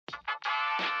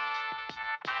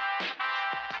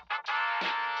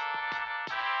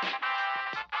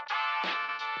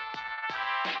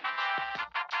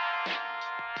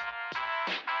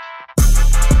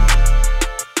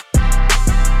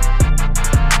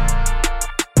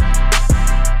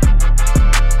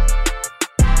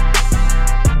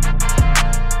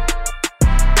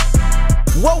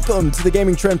Welcome to the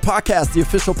Gaming Trend Podcast, the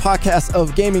official podcast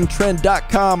of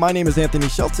GamingTrend.com. My name is Anthony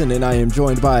Shelton, and I am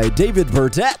joined by David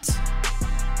Burdett.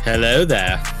 Hello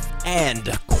there.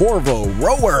 And Corvo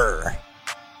Rower.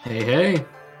 Hey, hey.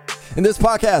 In this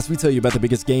podcast, we tell you about the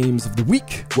biggest games of the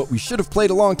week, what we should have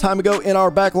played a long time ago in our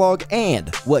backlog,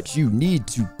 and what you need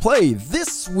to play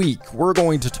this week. We're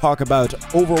going to talk about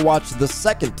Overwatch the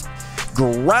Second,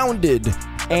 Grounded,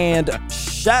 and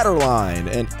Shatterline.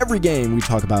 And every game we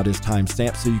talk about is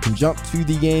timestamped, so you can jump to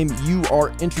the game you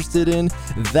are interested in.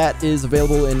 That is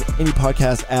available in any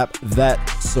podcast app that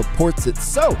supports it.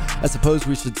 So I suppose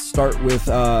we should start with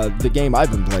the game I've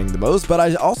been playing the most, but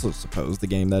I also suppose the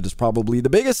game that is probably the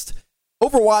biggest,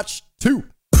 Overwatch 2.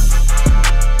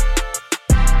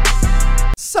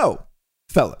 So,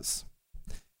 fellas,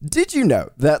 did you know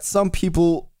that some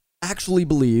people actually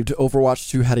believed Overwatch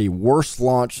 2 had a worse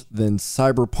launch than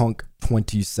Cyberpunk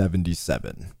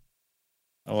 2077?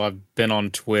 Oh, I've been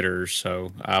on Twitter,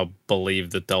 so I'll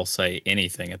believe that they'll say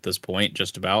anything at this point,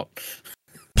 just about.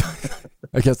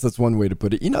 I guess that's one way to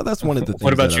put it. You know, that's one of the things.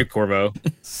 What about you, Corvo?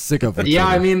 Sick of it. Yeah,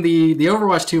 I mean, the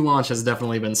Overwatch 2 launch has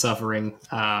definitely been suffering.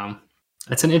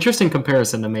 It's an interesting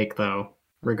comparison to make, though,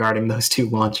 regarding those two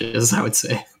launches, I would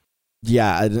say.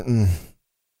 Yeah,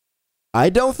 I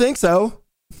don't think so.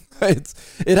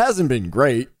 It hasn't been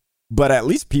great, but at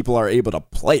least people are able to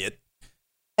play it.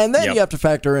 And then you have to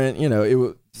factor in, you know, it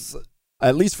was,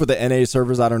 at least for the NA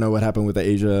servers, I don't know what happened with the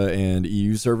Asia and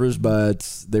EU servers,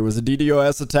 but there was a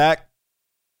DDoS attack.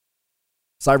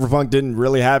 Cyberpunk didn't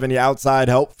really have any outside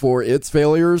help for its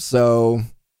failures, so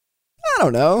I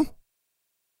don't know.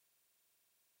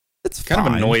 It's kind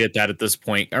fine. of annoyed at that at this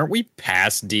point. Aren't we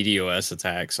past DDoS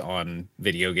attacks on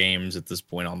video games at this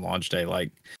point on launch day? Like,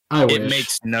 it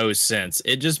makes no sense.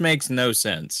 It just makes no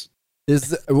sense.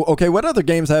 Okay, what other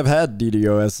games have had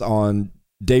DDoS on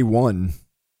day one?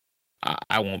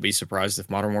 I won't be surprised if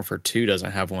Modern Warfare 2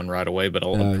 doesn't have one right away, but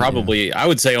probably, yeah. I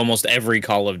would say almost every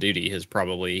Call of Duty has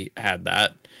probably had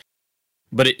that.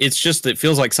 But it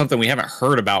feels like something we haven't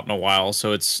heard about in a while,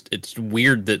 so it's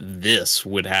weird that this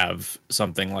would have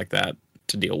something like that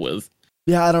to deal with.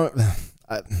 Yeah,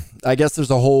 I guess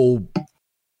there's a whole,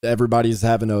 everybody's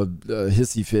having a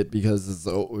hissy fit because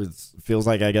it feels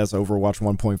like, I guess, Overwatch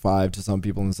 1.5 to some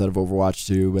people instead of Overwatch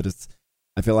 2, but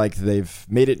I feel like they've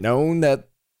made it known that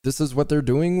this is what they're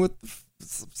doing with.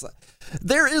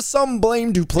 There is some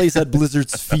blame to place at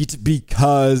Blizzard's feet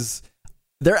because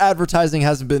their advertising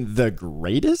hasn't been the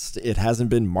greatest. It hasn't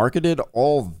been marketed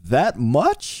all that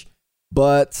much,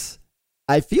 but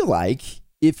I feel like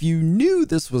if you knew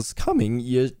this was coming,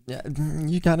 you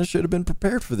kind of should have been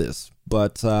prepared for this.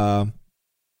 But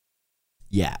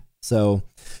yeah. So,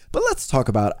 but let's talk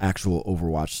about actual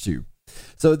Overwatch 2.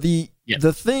 So the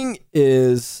thing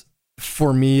is,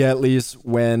 for me at least,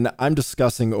 when I'm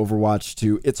discussing Overwatch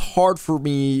 2, it's hard for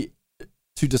me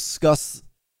to discuss,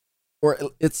 or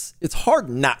it's hard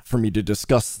not for me to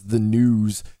discuss the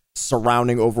news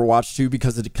surrounding Overwatch 2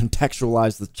 because it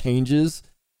contextualizes the changes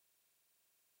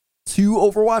to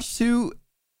Overwatch 2,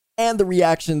 and the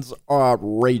reactions are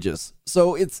outrageous.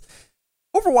 So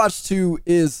Overwatch 2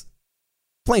 is,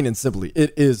 plain and simply,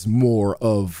 it is more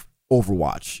of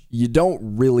Overwatch. You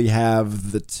don't really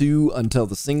have the 2 until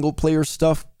the single player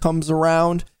stuff comes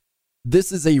around.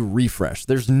 This is a refresh.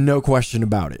 There's no question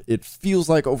about it. It feels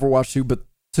like Overwatch 2, but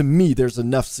to me, there's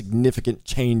enough significant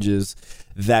changes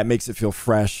that makes it feel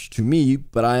fresh to me,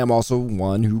 but I am also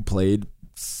one who played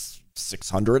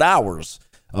 600 hours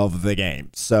of the game,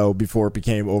 so before it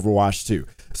became Overwatch 2.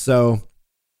 So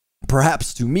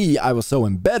perhaps to me, I was so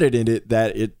embedded in it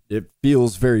that it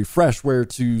feels very fresh, where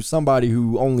to somebody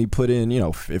who only put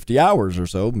in, 50 hours or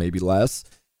so, maybe less,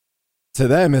 to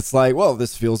them, it's like, well,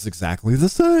 this feels exactly the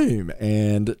same.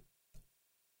 And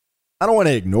I don't want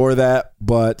to ignore that,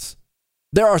 but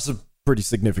there are some pretty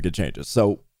significant changes.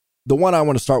 So the one I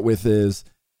want to start with is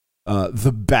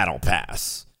the Battle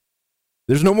Pass.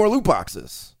 There's no more loot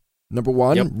boxes. Number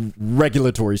one,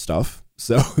 regulatory stuff.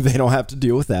 So they don't have to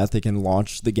deal with that. They can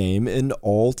launch the game in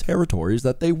all territories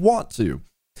that they want to.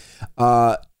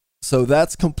 So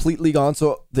that's completely gone.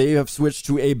 So they have switched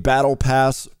to a Battle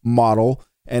Pass model,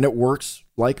 and it works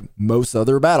like most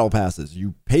other Battle Passes.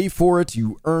 You pay for it,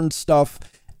 you earn stuff,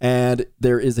 and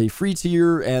there is a free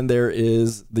tier and there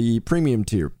is the premium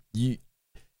tier.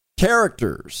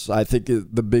 Characters, I think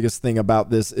the biggest thing about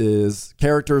this is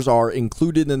characters are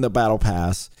included in the Battle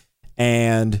Pass,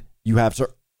 and you have to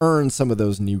earn some of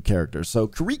those new characters. So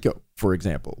Kiriko, for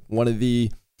example, one of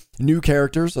the new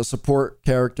characters, a support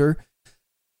character,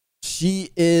 she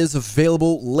is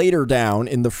available later down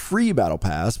in the free Battle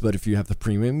Pass, but if you have the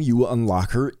premium, you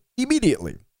unlock her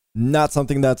immediately. Not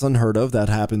something that's unheard of. That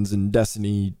happens in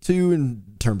Destiny 2 in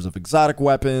terms of exotic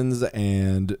weapons,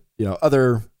 and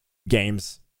other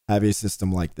games have a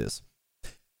system like this.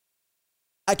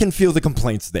 I can feel the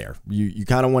complaints there. You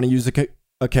kind of want to use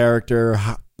a character,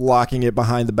 locking it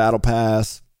behind the battle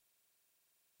pass.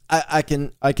 I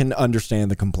can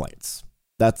understand the complaints.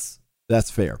 That's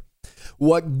fair.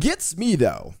 What gets me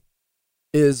though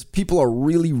is people are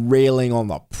really railing on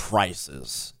the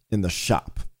prices in the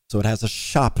shop. So it has a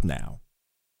shop now.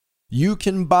 You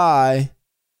can buy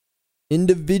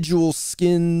individual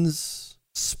skins,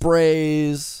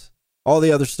 sprays, all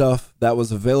the other stuff that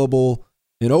was available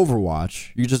in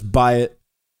Overwatch. You just buy it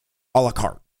a la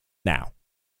carte now.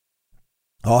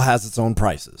 All has its own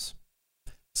prices.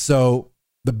 So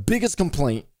the biggest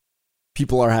complaint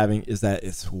people are having is that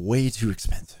it's way too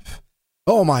expensive.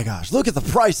 Oh my gosh, look at the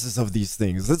prices of these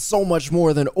things. It's so much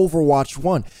more than Overwatch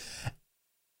 1.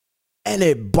 And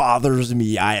it bothers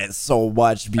me so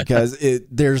much because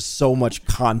there's so much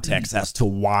context as to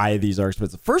why these are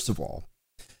expensive. First of all,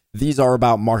 these are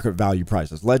about market value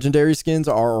prices. Legendary skins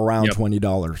are around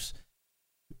 $20.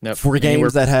 Yep. For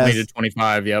games that have 20 to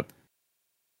 25, yep.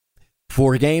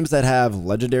 For games that have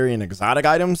legendary and exotic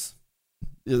items,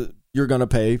 you're going to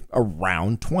pay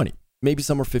around 20. Maybe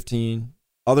some are 15.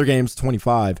 Other games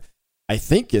 25. I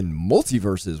think in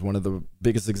Multiverses, one of the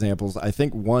biggest examples, I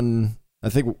think one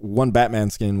Batman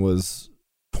skin was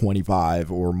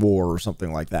 25 or more or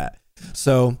something like that.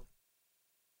 So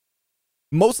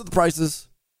most of the prices,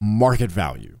 market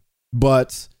value.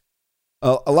 But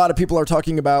a lot of people are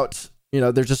talking about,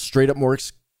 they're just straight up more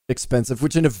expensive,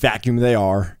 which in a vacuum they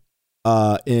are.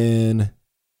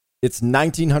 It's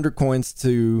 1,900 coins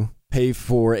to pay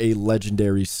for a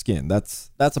legendary skin.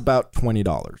 That's about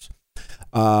 $20.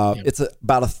 It's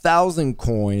about 1,000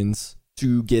 coins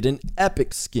to get an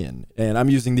epic skin. And I'm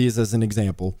using these as an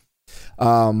example,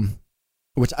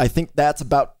 which I think that's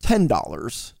about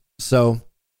 $10. So,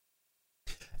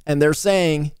 and they're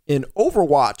saying in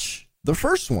Overwatch, the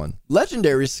first one,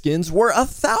 legendary skins were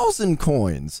 1,000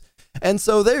 coins. And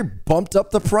so they bumped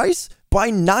up the price by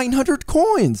 900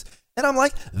 coins. And I'm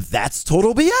like, that's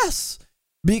total BS.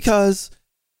 Because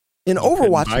in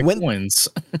Overwatch, when coins.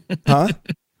 Huh?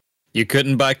 You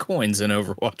couldn't buy coins in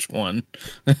Overwatch 1.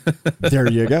 There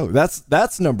you go.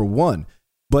 That's number one.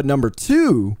 But number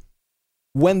two,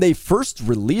 when they first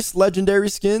released legendary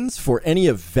skins for any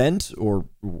event or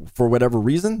for whatever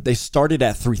reason, they started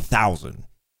at 3,000.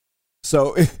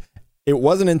 So it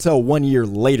wasn't until 1 year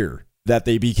later that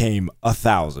they became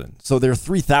 1,000. So they're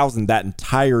 3,000 that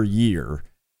entire year.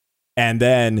 And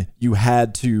then you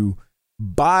had to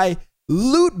buy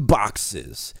loot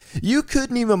boxes. You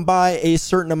couldn't even buy a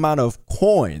certain amount of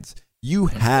coins. You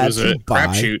had to buy.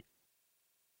 Crapshoot.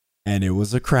 And it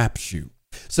was a crapshoot.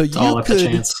 So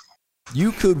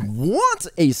you could want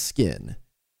a skin,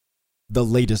 the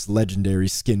latest legendary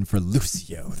skin for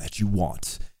Lucio that you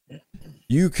want.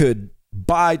 You could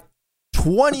buy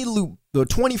 24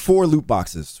 loot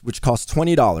boxes, which cost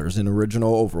 $20 in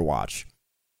original Overwatch.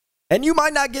 And you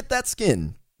might not get that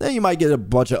skin. Then you might get a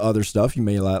bunch of other stuff you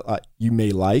may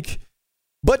like,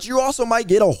 but you also might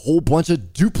get a whole bunch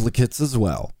of duplicates as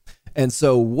well. And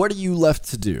so what are you left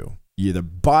to do? You either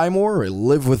buy more or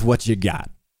live with what you got.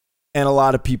 And a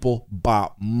lot of people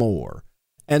bought more.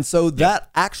 And so that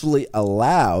actually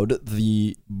allowed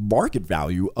the market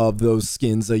value of those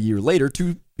skins a year later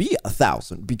to be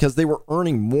 1,000 because they were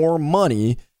earning more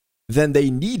money than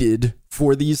they needed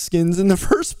for these skins in the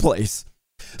first place.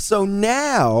 So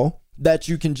now that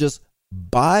you can just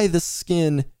buy the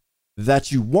skin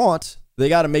that you want, they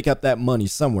got to make up that money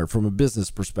somewhere from a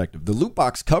business perspective. The loot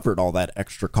box covered all that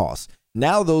extra cost.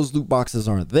 Now those loot boxes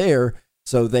aren't there,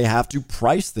 so they have to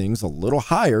price things a little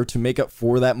higher to make up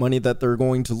for that money that they're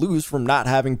going to lose from not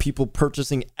having people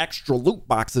purchasing extra loot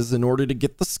boxes in order to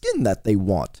get the skin that they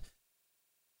want.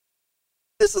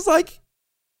 This is like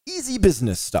easy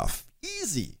business stuff.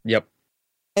 Easy. Yep.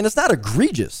 And it's not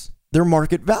egregious. Their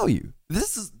market value.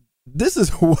 This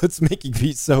is what's making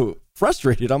me so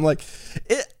frustrated. I'm like,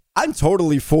 I'm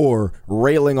totally for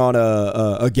railing on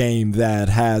a game that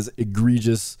has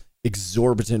egregious,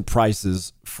 exorbitant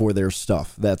prices for their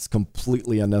stuff. That's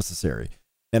completely unnecessary.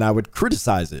 And I would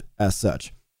criticize it as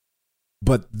such.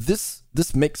 But this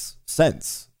makes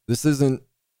sense. This isn't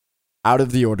out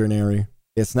of the ordinary.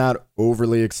 It's not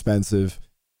overly expensive.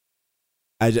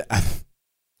 And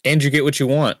you get what you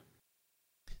want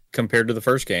compared to the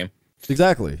first game.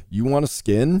 Exactly. You want a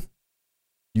skin?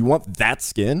 You want that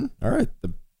skin? All right.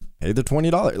 Pay the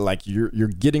 $20. Like you're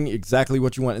getting exactly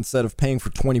what you want instead of paying for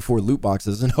 24 loot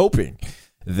boxes and hoping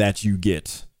that you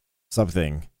get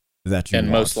something that you want.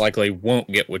 And most likely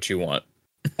won't get what you want.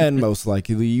 And most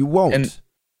likely you won't.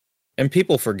 And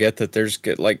people forget that there's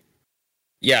good, like,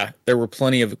 yeah, there were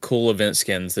plenty of cool event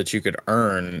skins that you could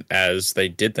earn as they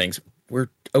did things.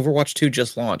 Overwatch 2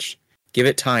 just launched. Give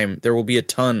it time. There will be a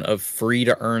ton of free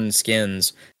to earn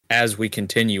skins as we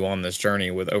continue on this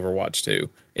journey with Overwatch 2.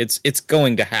 It's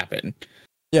going to happen.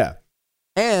 Yeah.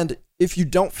 And if you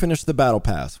don't finish the battle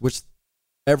pass, which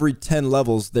every 10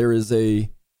 levels there is a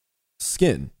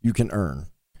skin you can earn,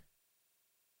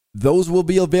 those will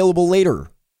be available later,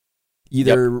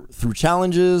 either through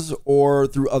challenges or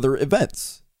through other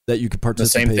events that you could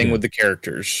participate in. The same thing with the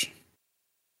characters.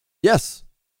 Yes.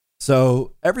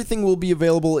 So everything will be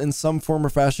available in some form or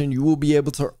fashion. You will be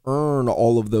able to earn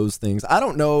all of those things. I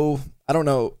don't know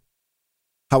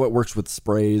how it works with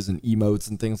sprays and emotes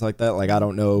and things like that. Like, I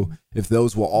don't know if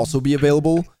those will also be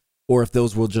available or if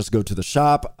those will just go to the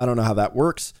shop. I don't know how that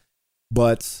works,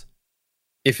 but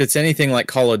if it's anything like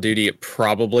Call of Duty, it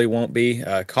probably won't be.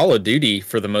 Call of Duty,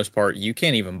 for the most part, you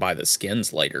can't even buy the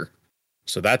skins later.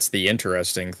 So that's the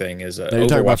interesting thing is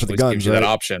Overwatch the guns, gives you that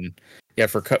option. Yeah,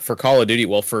 for Call of Duty,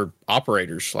 well, for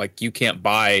operators, like you can't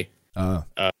buy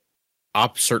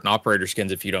certain operator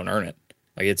skins if you don't earn it.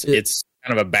 Like it's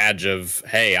kind of a badge of,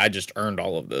 hey, I just earned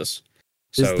all of this.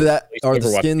 So are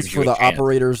the skins for the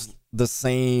operators the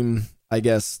same, I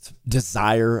guess,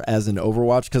 desire as in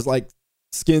Overwatch? Because like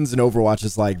skins in Overwatch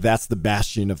is like that's the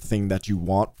bastion of thing that you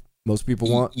want. Most people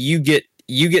want. You get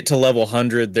to level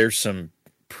 100. There's some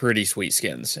pretty sweet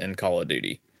skins in Call of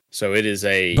Duty. So it is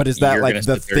but is that like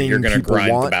the thing you're going to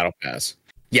grind want? The battle pass?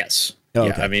 Yes. Oh,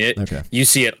 yeah. Okay. I mean, you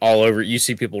see it all over. You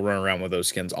see people run around with those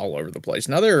skins all over the place.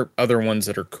 Now there are other ones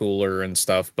that are cooler and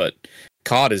stuff, but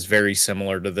COD is very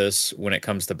similar to this when it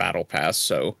comes to battle pass.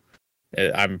 So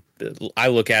I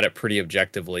look at it pretty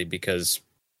objectively because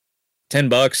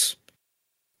 $10,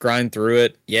 grind through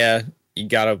it. Yeah, you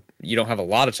don't have a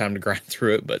lot of time to grind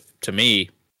through it, but to me,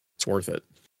 it's worth it.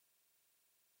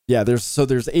 Yeah,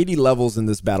 there's 80 levels in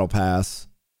this battle pass,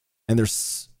 and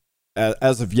there's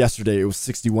as of yesterday it was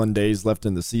 61 days left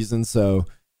in the season. So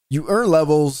you earn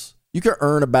levels. You can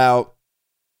earn about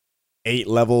 8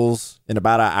 levels in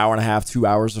about an hour and a half, 2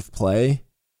 hours of play.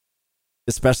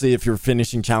 Especially if you're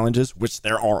finishing challenges, which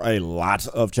there are a lot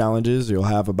of challenges. You'll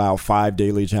have about 5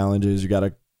 daily challenges. You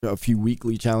got a few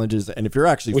weekly challenges, and if you're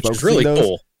actually which focusing is really those,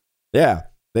 cool. Yeah,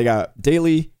 they got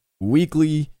daily,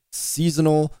 weekly,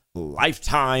 seasonal,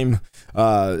 lifetime,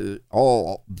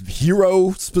 all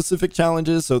hero specific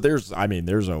challenges. So there's a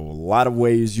lot of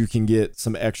ways you can get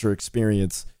some extra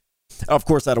experience. Of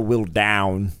course, that'll whittle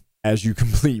down as you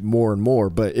complete more and more,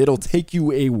 but it'll take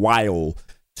you a while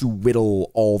to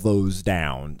whittle all those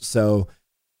down. So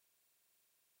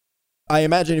I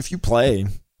imagine if you play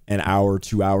an hour,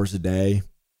 2 hours a day,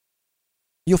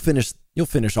 you'll finish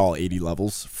all 80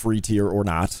 levels, free tier or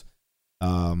not.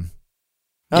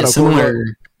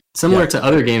 Similar to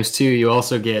other games too, you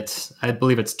also get, I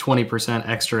believe it's 20%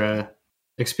 extra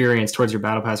experience towards your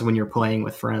battle pass when you're playing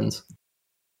with friends.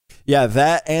 Yeah,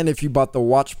 that, and if you bought the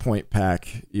watch point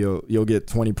pack, you'll get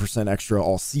 20% extra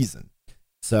all season.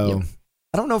 So yep.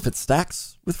 I don't know if it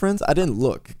stacks with friends. I didn't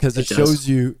look because it shows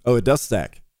you. Oh, it does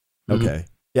stack. Okay, mm-hmm.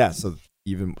 Yeah. So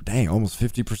even almost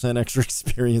 50% extra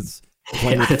experience.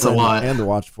 It's a lot, and the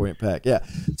watch point pack. Yeah.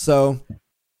 So,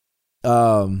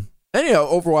 and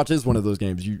Overwatch is one of those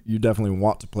games you definitely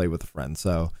want to play with a friend.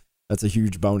 So that's a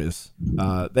huge bonus.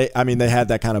 They had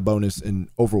that kind of bonus in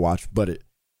Overwatch, but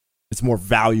it's more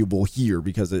valuable here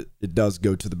because it does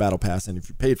go to the battle pass, and if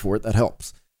you paid for it, that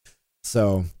helps.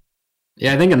 So.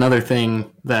 Yeah, I think another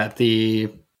thing that the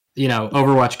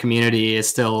Overwatch community is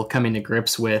still coming to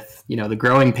grips with, the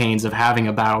growing pains of having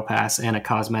a battle pass and a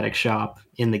cosmetic shop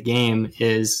in the game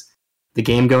is the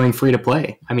game going free to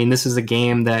play. I mean, this is a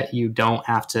game that you don't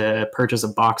have to purchase a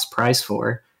box price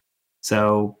for.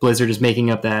 So Blizzard is making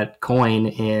up that coin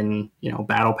in,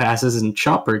 battle passes and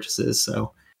shop purchases.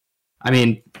 So, I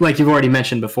mean, like you've already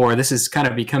mentioned before, this is kind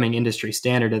of becoming industry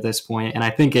standard at this point, and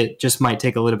I think it just might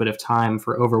take a little bit of time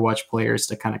for Overwatch players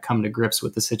to kind of come to grips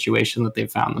with the situation that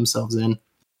they've found themselves in.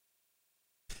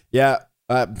 Yeah,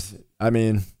 I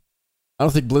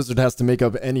don't think Blizzard has to make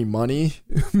up any money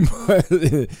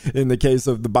in the case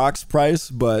of the box price,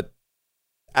 but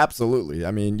absolutely. I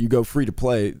mean, you go free to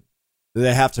play,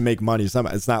 they have to make money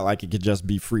somehow. It's not like it could just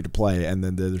be free to play, and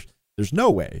then there's no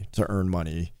way to earn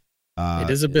money.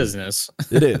 It is a business.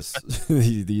 It is.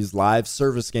 These live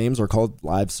service games are called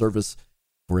live service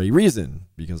for a reason,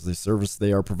 because the service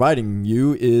they are providing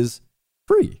you is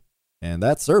free. And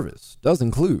that service does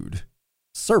include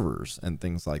servers and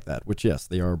things like that, which, yes,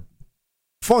 they are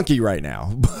funky right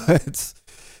now. But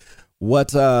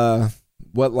what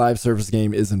what live service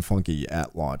game isn't funky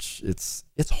at launch? It's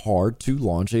hard to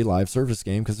launch a live service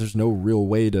game because there's no real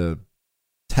way to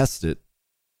test it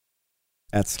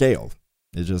at scale.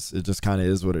 It just kind of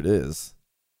is what it is.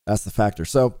 That's the factor.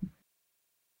 So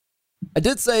I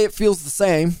did say it feels the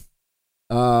same.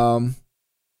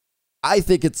 I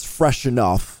think it's fresh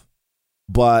enough,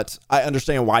 but I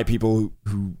understand why people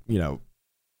who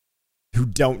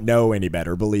don't know any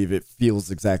better believe it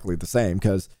feels exactly the same,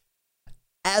 because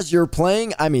as you're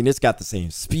playing, I mean, it's got the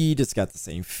same speed, it's got the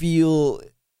same feel.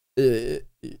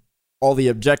 All the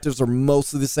objectives are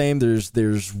mostly the same.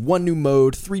 There's one new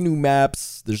mode, 3 new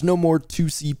maps. There's no more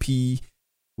 2CP,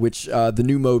 which the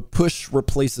new mode push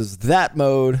replaces that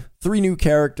mode. 3 new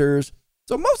characters.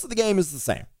 So most of the game is the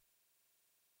same.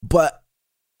 But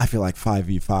I feel like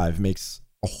 5v5 makes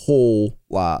a whole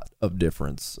lot of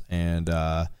difference. And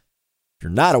if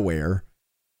you're not aware,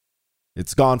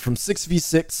 it's gone from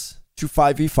 6v6 to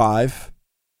 5v5,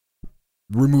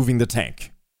 removing the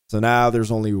tank. So now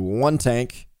there's only one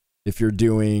tank if you're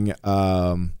doing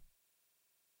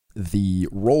the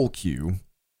role queue,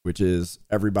 which is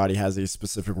everybody has a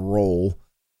specific role.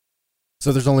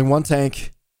 So there's only one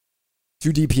tank,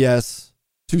 2 DPS,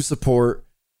 2 support,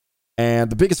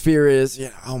 and the biggest fear is,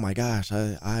 oh my gosh,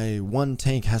 I one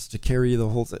tank has to carry the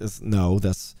whole thing. No,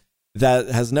 that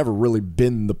has never really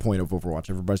been the point of Overwatch.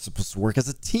 Everybody's supposed to work as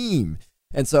a team.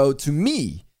 And so to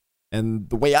me, and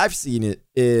the way I've seen it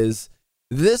is,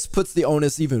 this puts the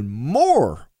onus even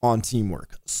more on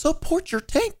teamwork. Support your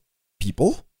tank,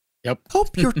 people. Yep.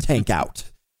 Help your tank out.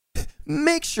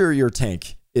 Make sure your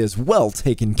tank is well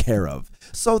taken care of,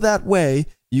 so that way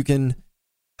you can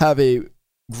have a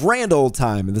grand old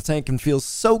time and the tank can feel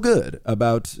so good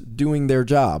about doing their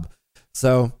job.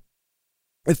 So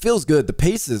it feels good. The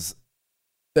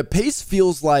pace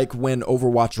feels like when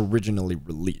Overwatch originally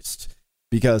released,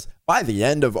 because by the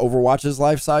end of Overwatch's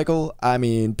life cycle, I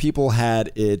mean, people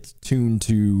had it tuned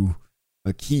to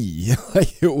a key.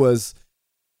 Like, it was,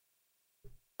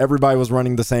 everybody was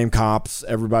running the same comps,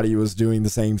 everybody was doing the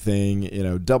same thing,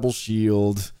 double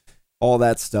shield, all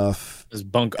that stuff. There's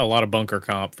a lot of bunker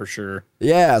comp for sure.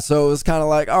 Yeah, so it was kind of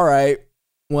like, all right,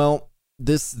 well,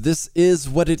 this is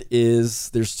what it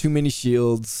is. There's too many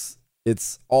shields.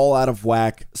 It's all out of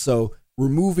whack. So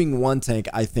removing one tank,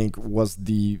 I think, was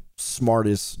the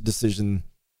smartest decision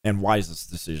and wisest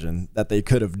decision that they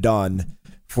could have done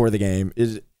for the game.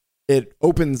 It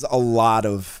opens a lot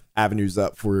of avenues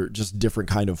up for just different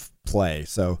kind of play.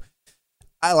 So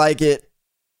I like it,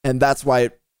 and that's why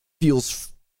it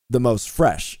feels the most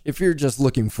fresh. If you're just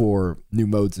looking for new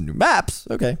modes and new maps,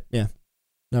 okay, yeah,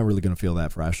 not really going to feel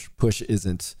that fresh. Push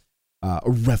isn't a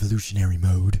revolutionary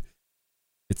mode.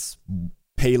 It's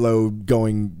payload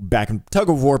going back and tug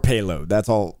of war payload. That's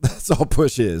all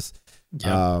push is.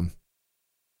 Yeah.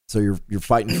 So you're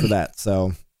fighting for that.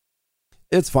 So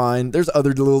it's fine. There's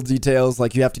other little details,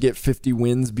 like you have to get 50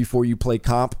 wins before you play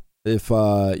comp if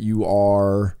you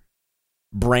are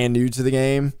brand new to the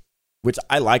game, which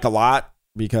I like a lot,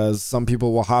 because some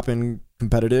people will hop in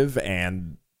competitive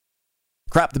and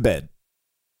crap the bed.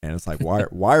 And it's like,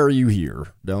 why are you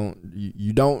here?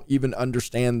 You don't even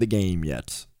understand the game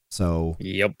yet. So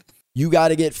yep, you got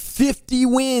to get 50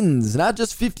 wins, not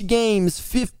just 50 games,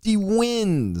 50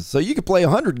 wins. So you could play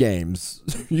 100 games.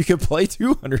 You could play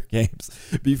 200 games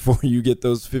before you get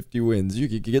those 50 wins. You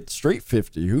could get straight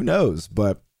 50. Who knows?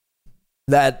 But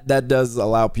that does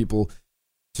allow people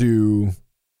to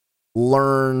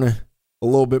learn a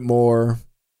little bit more.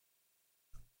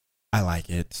 I like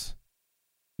it.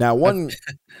 Now,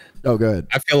 oh, good.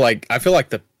 I feel like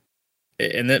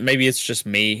and that maybe it's just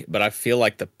me, but I feel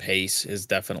like the pace is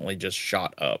definitely just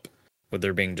shot up with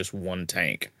there being just one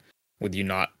tank, with you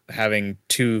not having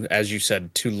two, as you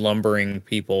said, two lumbering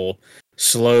people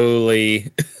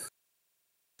slowly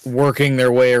working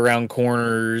their way around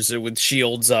corners with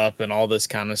shields up and all this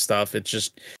kind of stuff. It's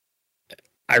just,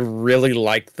 I really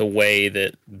like the way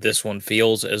that this one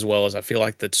feels, as well as I feel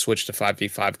like the switch to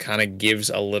 5v5 kind of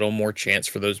gives a little more chance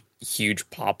for those huge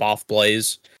pop-off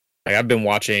plays. Like, I've been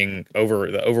watching the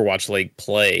Overwatch League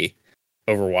play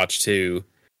Overwatch 2,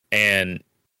 and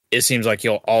it seems like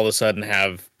you'll all of a sudden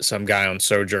have some guy on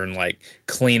Sojourn like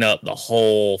clean up the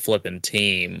whole flipping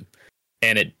team,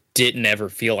 and it didn't ever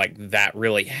feel like that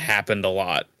really happened a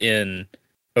lot in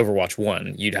Overwatch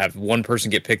 1. You'd have one person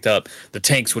get picked up, the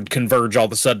tanks would converge all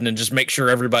of a sudden and just make sure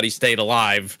everybody stayed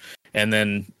alive, and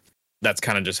then that's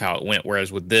kind of just how it went.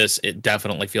 Whereas with this, it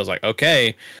definitely feels like,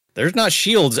 okay, there's not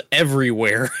shields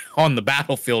everywhere on the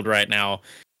battlefield right now.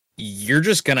 You're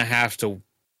just going to have to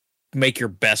make your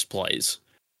best plays.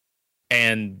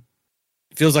 And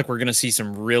it feels like we're going to see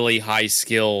some really high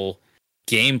skill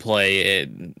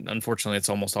gameplay, unfortunately, it's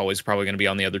almost always probably going to be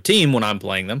on the other team when I'm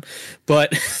playing them.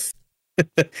 But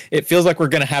it feels like we're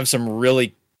going to have some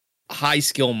really high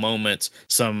skill moments,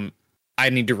 some I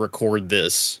need to record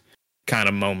this kind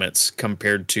of moments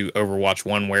compared to Overwatch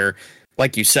 1, where,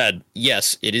 like you said,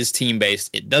 yes, it is team based.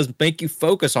 It does make you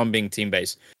focus on being team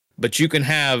based, but you can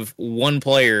have one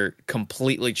player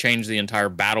completely change the entire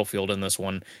battlefield in this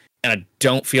one. And I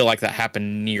don't feel like that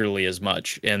happened nearly as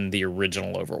much in the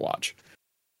original Overwatch.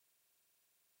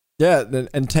 Yeah,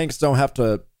 and tanks don't have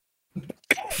to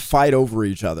fight over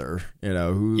each other. You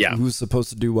know, who's supposed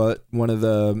to do what? One of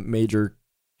the major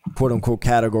quote unquote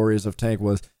categories of tank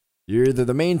was you're either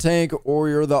the main tank or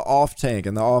you're the off tank,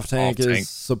 and the off tank is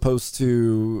supposed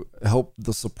to help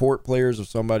the support players if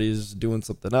somebody's doing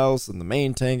something else, and the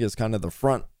main tank is kind of the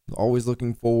front, always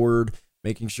looking forward,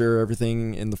 making sure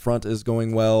everything in the front is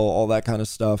going well, all that kind of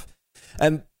stuff.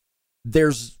 And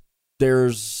there's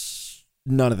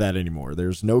none of that anymore.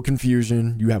 There's no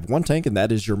confusion. You have one tank, and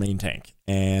that is your main tank,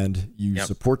 and you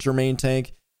support your main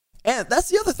tank. And that's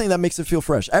the other thing that makes it feel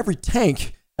fresh. Every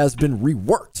tank has been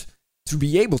reworked to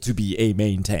be able to be a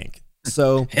main tank.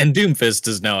 So and Doomfist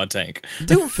is now a tank.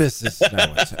 Doomfist is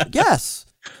now a tank. Yes.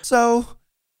 So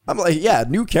I'm like, yeah,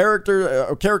 new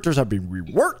characters have been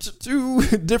reworked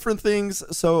to different things.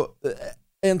 So,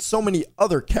 and so many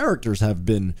other characters have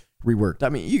been reworked. I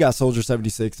mean, you got Soldier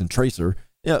 76 and Tracer.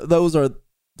 Yeah, those are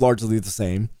largely the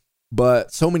same,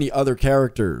 but so many other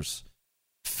characters.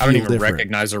 I don't even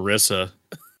recognize Orisa.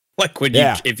 Like when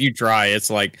if you try,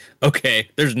 it's like, okay,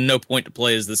 there's no point to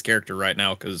play as this character right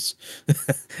now because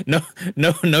no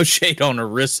shade on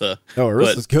Orisa. Oh,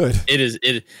 Orisa's good.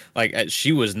 It like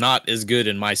she was not as good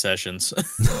in my sessions.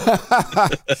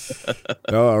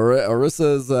 No,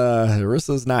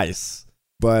 Orisa's nice,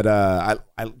 but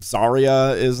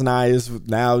Zarya is nice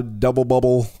now. Double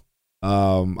bubble.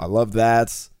 I love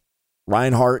that.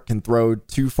 Reinhardt can throw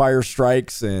 2 fire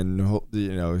strikes, and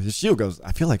his shield goes.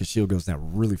 I feel like his shield goes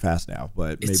down really fast now,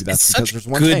 but maybe that's because there's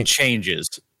one tank. Changes.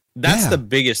 That's the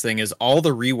biggest thing is all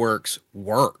the reworks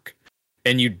work,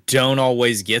 and you don't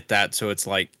always get that. So it's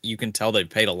like you can tell they've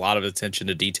paid a lot of attention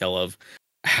to detail of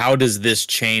how does this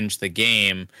change the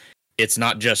game. It's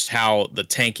not just how the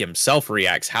tank himself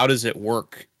reacts. How does it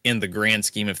work in the grand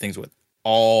scheme of things with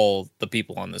all the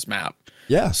people on this map?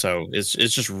 Yeah. So it's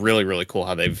just really, really cool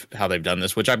how they've done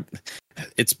this, which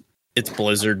it's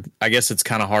Blizzard. I guess it's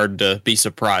kind of hard to be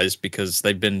surprised because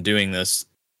they've been doing this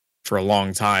for a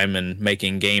long time and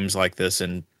making games like this,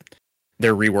 and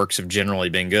their reworks have generally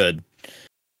been good.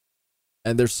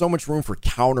 And there's so much room for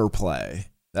counterplay.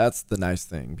 That's the nice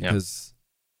thing because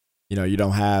you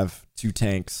don't have 2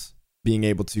 tanks being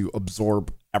able to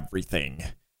absorb everything.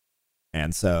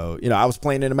 And so, I was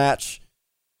playing in a match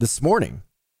this morning,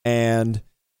 and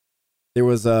there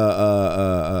was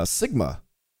a Sigma,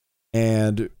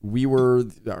 and we were,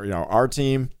 our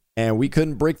team, and we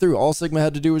couldn't break through. All Sigma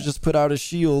had to do was just put out a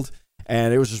shield,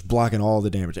 and it was just blocking all the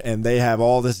damage. And they have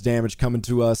all this damage coming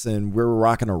to us, and we're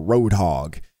rocking a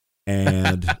Roadhog,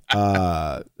 and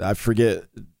I forget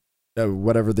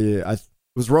whatever it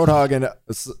was Roadhog and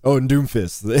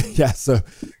Doomfist. Yeah, so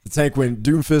the tank went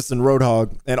Doomfist and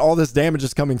Roadhog, and all this damage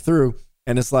is coming through,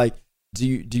 and it's like, do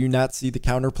you not see the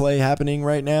counterplay happening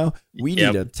right now? We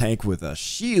need a tank with a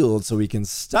shield so we can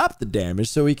stop the damage,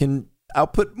 so we can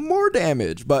output more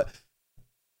damage. But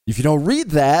if you don't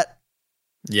read that,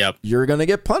 you're gonna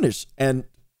get punished. And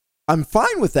I'm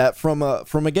fine with that from a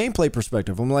gameplay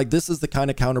perspective. I'm like, this is the kind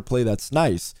of counterplay that's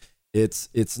nice.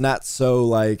 It's not so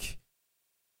like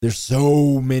there's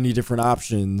so many different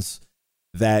options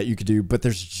that you could do, but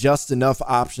there's just enough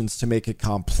options to make it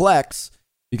complex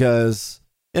because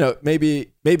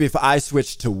maybe if I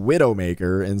switched to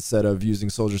Widowmaker instead of using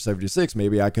Soldier 76,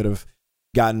 maybe I could have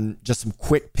gotten just some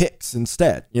quick picks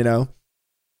instead.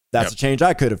 That's a change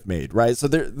I could have made, right? So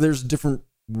there's different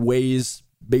ways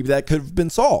maybe that could have been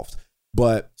solved,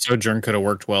 but Sojourn could have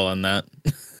worked well on that.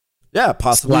 Yeah,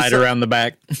 possibly. Slide around the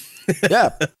back.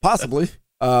 Yeah, possibly.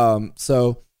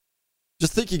 So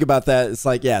just thinking about that, it's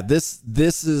like, this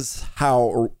is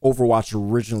how Overwatch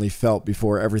originally felt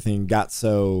before everything got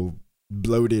so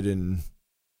bloated and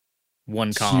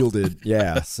shielded.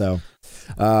 Yeah. So,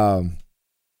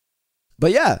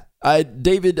 but yeah,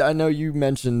 David, I know you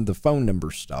mentioned the phone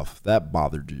number stuff that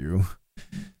bothered you.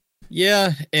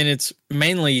 Yeah. And it's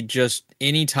mainly just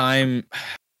anytime.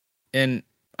 And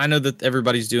I know that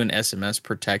everybody's doing SMS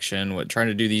protection, trying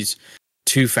to do these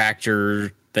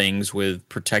 2-factor things with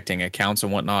protecting accounts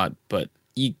and whatnot, but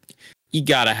you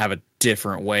gotta have a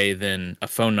different way than a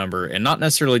phone number, and not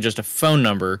necessarily just a phone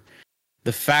number.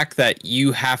 The fact that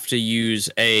you have to use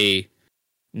a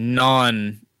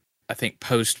non I think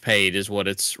postpaid is what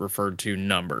it's referred to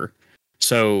number.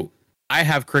 So I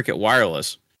have Cricket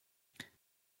Wireless.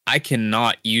 I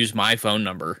cannot use my phone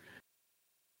number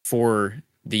for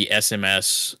the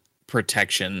SMS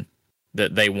protection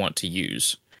that they want to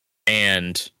use.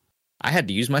 And I had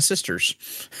to use my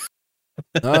sister's.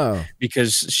 Oh.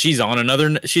 Because she's on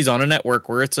a network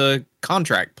where it's a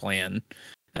contract plan.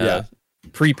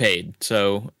 Prepaid.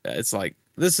 So it's like,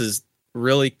 this is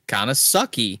really kind of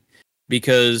sucky,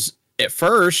 because at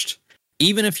first,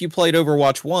 even if you played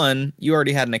Overwatch 1, you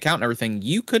already had an account and everything,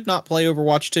 you could not play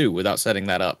Overwatch 2 without setting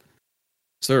that up.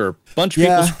 So there are a bunch of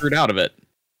people screwed out of it.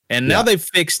 And now they've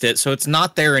fixed it, so it's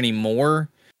not there anymore.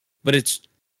 But it's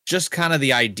just kind of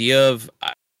the idea of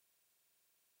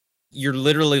you're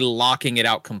literally locking it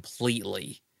out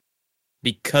completely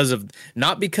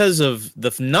not because of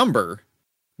the number,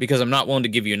 because I'm not willing to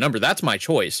give you a number. That's my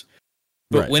choice.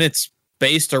 But when it's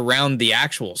based around the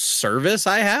actual service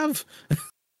I have,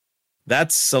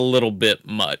 that's a little bit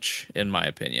much, in my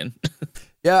opinion.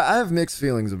 Yeah, I have mixed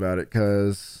feelings about it,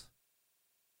 because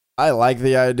I like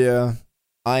the idea.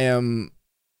 I am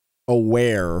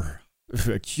aware,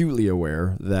 acutely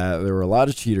aware, that there were a lot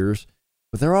of cheaters,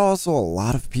 but there are also a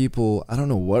lot of people, I don't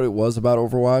know what it was about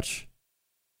Overwatch,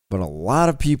 but a lot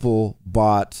of people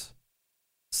bought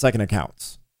second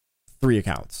accounts, 3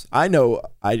 accounts. I know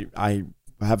I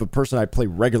have a person I play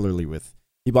regularly with.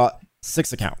 He bought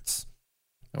 6 accounts.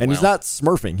 He's not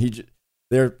smurfing.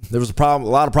 There was a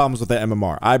lot of problems with the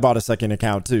MMR. I bought a second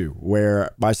account too,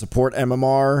 where my support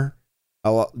MMR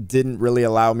didn't really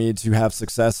allow me to have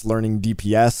success learning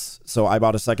DPS. So I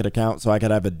bought a second account so I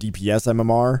could have a DPS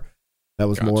MMR that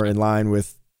was more in line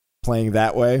with playing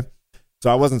that way. So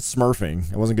I wasn't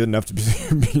smurfing. I wasn't good enough to be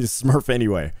a smurf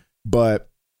anyway. But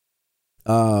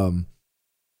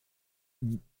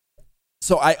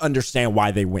so I understand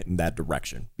why they went in that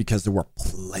direction, because there were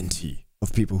plenty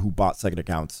of people who bought second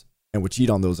accounts and would cheat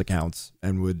on those accounts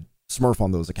and would smurf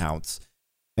on those accounts.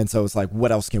 And so it's like,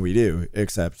 what else can we do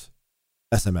except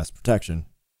SMS protection,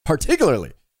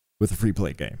 particularly with a free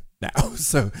play game now?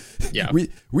 So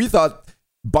we thought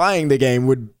buying the game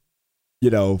would,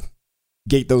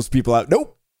 gate those people out.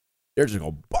 Nope. They're just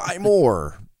going to buy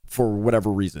more for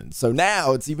whatever reason. So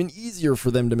now it's even easier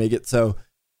for them to make it. So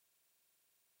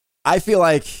I feel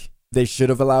like they should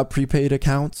have allowed prepaid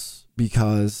accounts,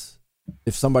 because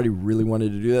if somebody really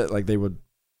wanted to do that, like, they would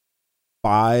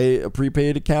buy a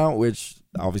prepaid account, which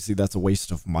obviously that's a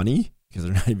waste of money because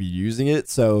they're not even using it.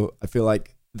 So I feel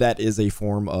like that is a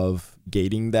form of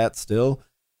gating that still.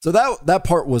 So that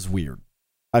part was weird.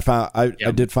 I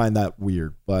did find that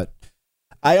weird, but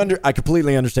I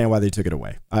completely understand why they took it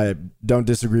away. I don't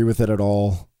disagree with it at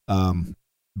all.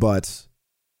 But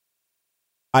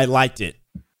I liked it.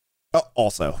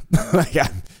 Also, I'm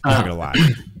not gonna lie.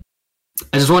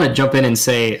 I just want to jump in and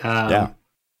say, I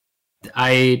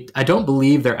don't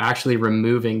believe they're actually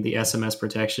removing the SMS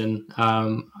protection.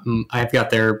 I've got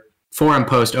their forum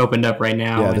post opened up right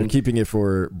now. Yeah, they're keeping it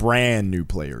for brand new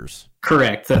players.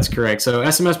 Correct, that's correct. So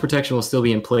SMS protection will still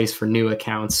be in place for new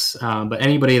accounts, but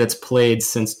anybody that's played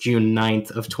since June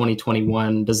 9th of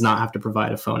 2021 does not have to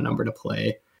provide a phone number to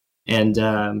play. And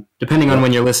depending on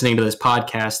when you're listening to this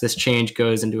podcast, this change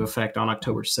goes into effect on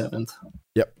October 7th.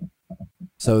 Yep.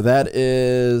 So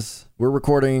we're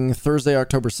recording Thursday,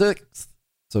 October 6th.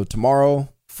 So tomorrow,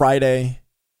 Friday,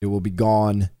 it will be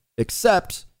gone,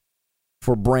 except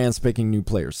for brand spanking new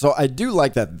players. So I do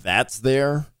like that that's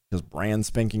there, because brand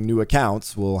spanking new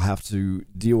accounts will have to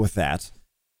deal with that.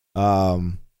 But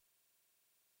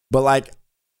like,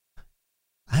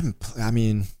 I don't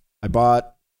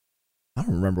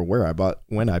remember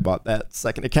when I bought that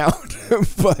second account,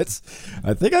 but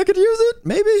I think I could use it.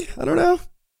 Maybe, I don't know.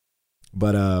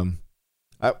 But I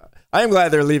am glad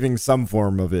they're leaving some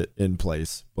form of it in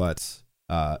place. But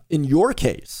in your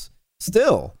case,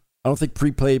 still, I don't think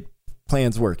prepaid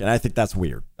plans work, and I think that's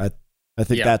weird. I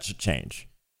think that should change.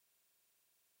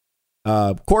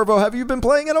 Corvo, have you been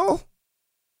playing at all?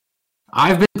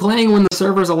 I've been playing when the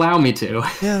servers allow me to.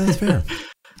 Yeah, that's fair.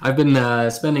 I've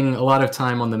been spending a lot of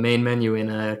time on the main menu in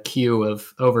a queue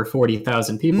of over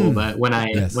 40,000 people, but when I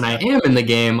am in the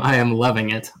game, I am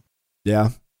loving it. Yeah.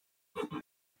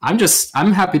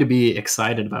 I'm happy to be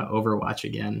excited about Overwatch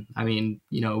again. I mean,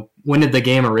 when did the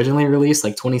game originally release?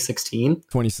 Like 2016?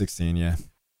 2016, yeah.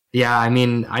 Yeah, I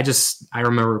mean, I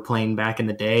remember playing back in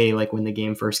the day, like when the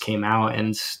game first came out,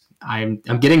 and I'm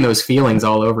getting those feelings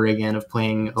all over again of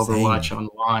playing Overwatch on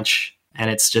launch, and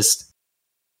it's just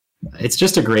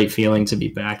a great feeling to be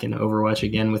back in Overwatch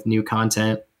again with new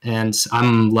content, and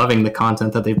I'm loving the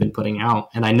content that they've been putting out.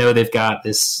 And I know they've got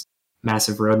this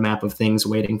massive roadmap of things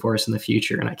waiting for us in the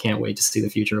future, and I can't wait to see the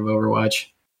future of Overwatch.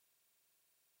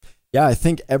 Yeah, I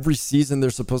think every season they're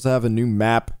supposed to have a new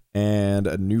map and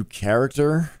a new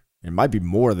character. It might be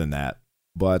more than that,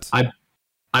 but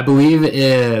I believe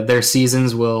their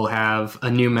seasons will have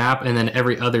a new map, and then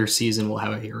every other season will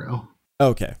have a hero.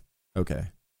 Okay.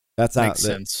 That's makes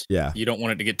sense. Yeah, you don't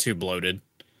want it to get too bloated.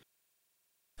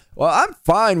 Well, I'm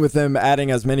fine with them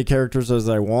adding as many characters as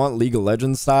I want, League of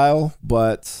Legends style,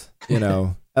 but,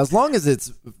 as long as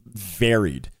it's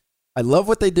varied. I love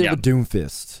what they did with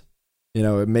Doomfist,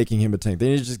 making him a tank. They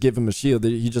didn't just give him a shield.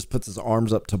 He just puts his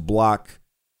arms up to block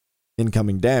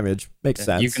incoming damage. Makes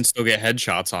sense. You can still get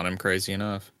headshots on him, crazy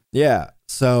enough. Yeah,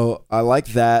 so I like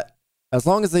that. As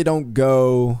long as they don't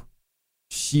go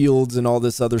shields and all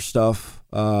this other stuff.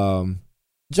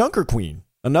 Junker Queen,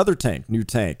 another tank, new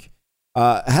tank.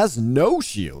 Has no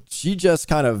shield. She just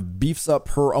kind of beefs up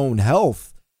her own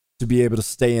health to be able to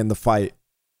stay in the fight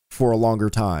for a longer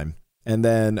time. And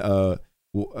then a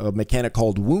mechanic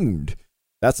called Wound.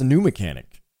 That's a new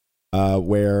mechanic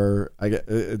where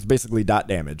it's basically dot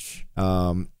damage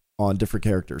on different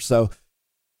characters. So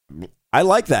I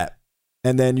like that.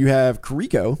 And then you have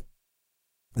Kiriko,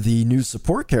 the new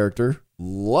support character.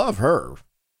 Love her.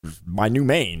 My new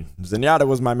main. Zenyatta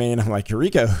was my main. I'm like,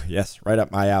 Kiriko, yes, right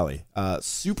up my alley.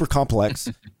 Super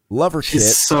complex. Love her shit.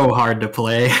 She's so hard to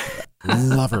play.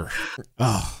 Love her.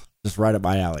 Oh, just right up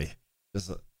my alley. Just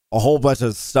a whole bunch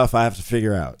of stuff I have to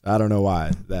figure out. I don't know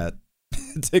why. That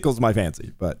tickles my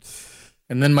fancy.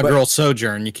 And then my girl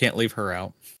Sojourn, you can't leave her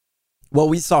out. Well,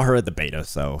 we saw her at the beta,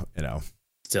 so,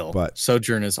 Still, but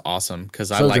Sojourn is awesome because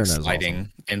I like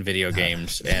sliding in video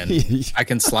games, and I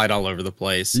can slide all over the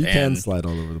place. You can slide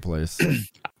all over the place.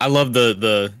 I love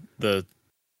the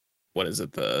what is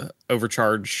it? The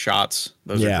overcharge shots.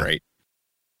 Those are great.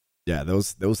 Yeah,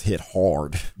 those hit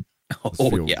hard. Those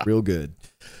feel real good.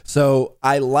 So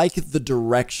I like the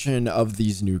direction of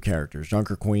these new characters.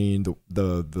 Junker Queen,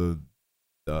 the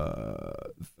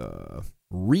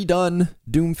redone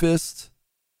Doomfist,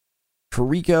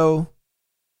 Kiriko.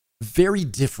 Very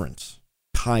different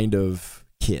kind of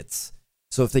kits.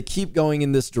 So if they keep going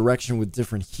in this direction with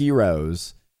different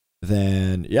heroes,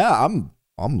 then I'm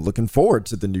looking forward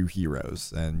to the new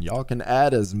heroes, and y'all can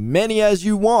add as many as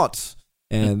you want,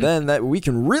 and then that we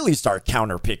can really start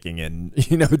counter picking and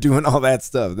doing all that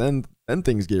stuff. Then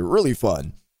things get really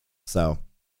fun. So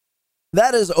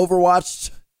that is Overwatch,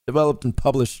 developed and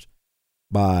published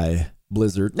by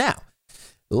Blizzard. Now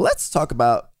let's talk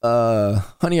about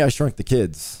Honey, I Shrunk the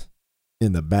Kids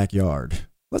in the backyard.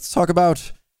 Let's talk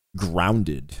about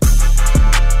Grounded.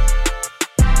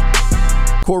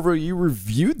 Corvo, you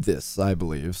reviewed this, I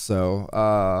believe. So,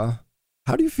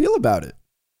 how do you feel about it?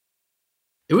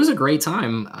 It was a great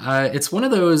time. It's one of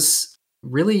those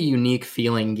really unique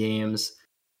feeling games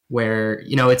where,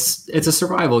 it's a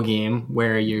survival game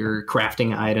where you're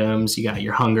crafting items, you got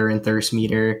your hunger and thirst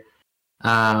meter.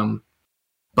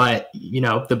 But,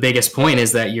 the biggest point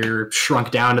is that you're shrunk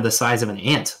down to the size of an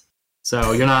ant.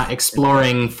 So you're not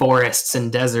exploring forests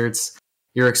and deserts.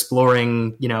 You're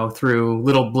exploring, through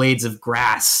little blades of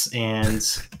grass, and,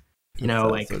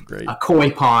 like so a koi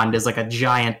pond is like a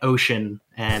giant ocean,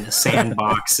 and a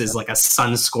sandbox is like a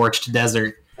sun-scorched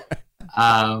desert.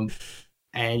 And,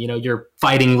 you're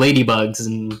fighting ladybugs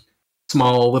and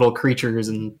small little creatures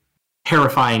and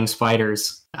terrifying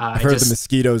spiders. I've heard the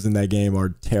mosquitoes in that game are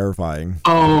terrifying.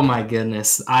 Oh my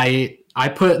goodness. I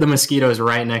put the mosquitoes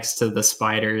right next to the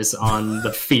spiders on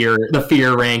the fear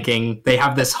ranking. They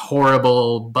have this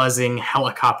horrible buzzing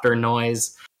helicopter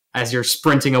noise as you're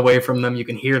sprinting away from them. You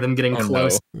can hear them getting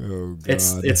close. No. Oh,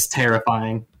 God. It's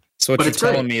terrifying. So what you're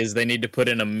telling me is they need to put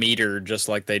in a meter just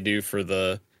like they do for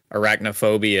the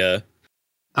arachnophobia.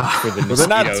 For the mosquitoes, they're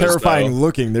not terrifying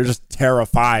looking. They're just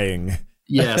terrifying.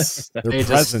 Yes. Their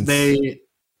presence.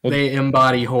 They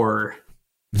embody horror.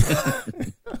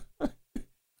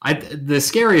 The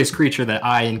scariest creature that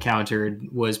I encountered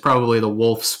was probably the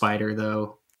wolf spider,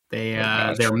 though.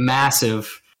 They're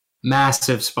massive,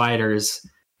 massive spiders,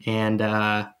 and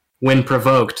when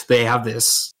provoked, they have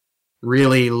this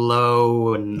really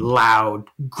low and loud,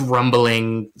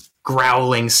 grumbling,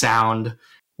 growling sound.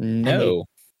 No.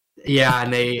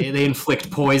 And they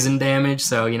inflict poison damage,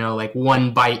 so like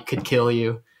one bite could kill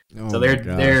you. Oh, so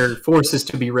they're forces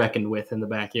to be reckoned with in the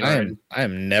backyard. I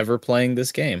am never playing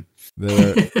this game.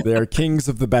 They're kings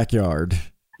of the backyard.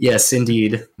 Yes,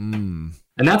 indeed. Mm.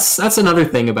 And that's another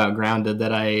thing about Grounded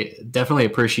that I definitely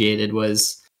appreciated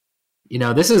was,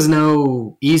 this is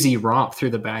no easy romp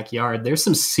through the backyard. There's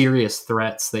some serious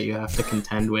threats that you have to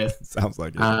contend with. Sounds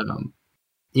like it.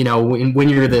 When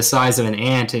you're the size of an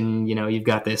ant and, you've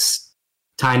got this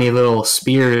tiny little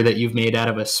spear that you've made out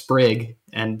of a sprig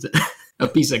and a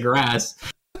piece of grass.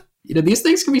 These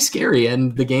things can be scary,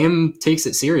 and the game takes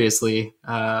it seriously.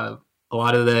 A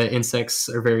lot of the insects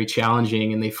are very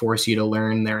challenging, and they force you to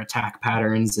learn their attack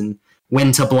patterns and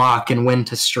when to block and when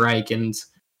to strike and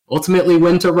ultimately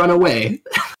when to run away.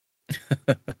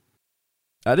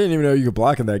 I didn't even know you could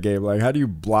block in that game. Like, how do you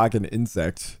block an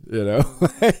insect?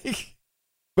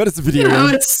 But it's a video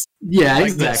game.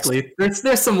 Exactly.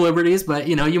 There's some liberties, but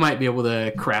you might be able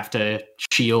to craft a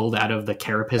shield out of the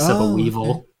carapace of a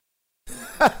weevil.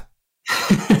 Okay.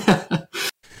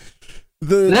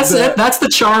 That's the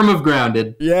charm of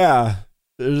Grounded. Yeah.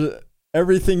 There's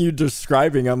everything you're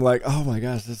describing. I'm like, oh my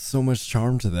gosh, there's so much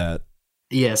charm to that.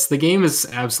 Yes, the game is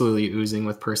absolutely oozing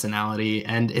with personality,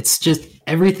 and it's just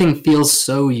everything feels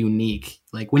so unique.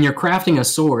 Like when you're crafting a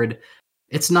sword,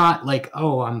 it's not like,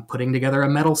 oh, I'm putting together a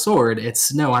metal sword.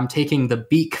 It's no, I'm taking the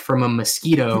beak from a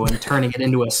mosquito and turning it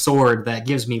into a sword that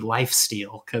gives me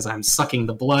lifesteal because I'm sucking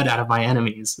the blood out of my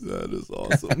enemies. That is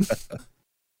awesome.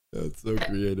 That's so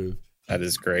creative. That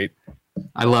is great.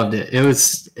 I loved it. It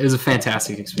was a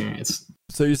fantastic experience.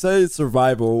 So you say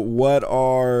survival. What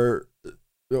are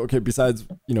besides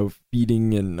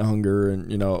feeding and hunger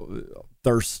and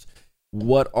thirst?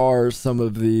 What are some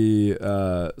of the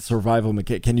survival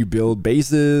mechanics? Can you build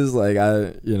bases? Like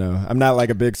I'm not like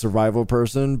a big survival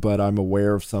person, but I'm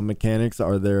aware of some mechanics.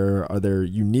 Are there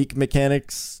unique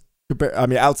mechanics?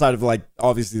 Outside of like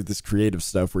obviously this creative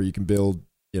stuff where you can build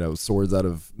swords out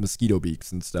of mosquito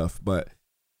beaks and stuff, but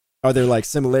are there like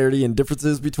similarity and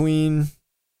differences between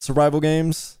survival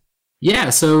games?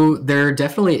 Yeah, so there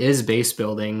definitely is base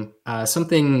building.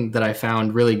 Something that I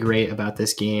found really great about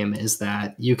this game is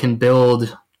that you can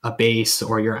build a base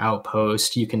or your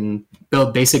outpost. You can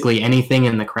build basically anything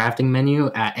in the crafting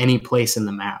menu at any place in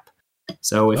the map.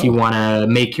 So if you want to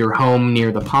make your home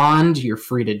near the pond, you're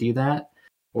free to do that.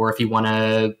 Or if you want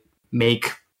to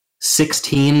make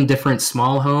 16 different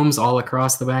small homes all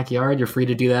across the backyard, you're free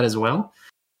to do that as well.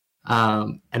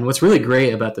 And what's really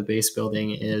great about the base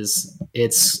building is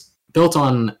it's built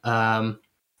on, I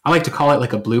like to call it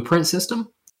like a blueprint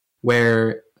system,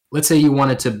 where let's say you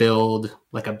wanted to build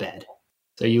like a bed.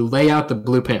 So you lay out the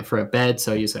blueprint for a bed.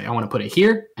 So you say, I want to put it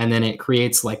here. And then it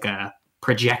creates like a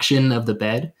projection of the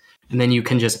bed. And then you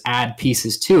can just add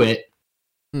pieces to it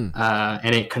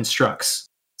and it constructs.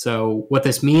 So what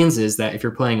this means is that if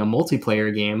you're playing a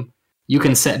multiplayer game, you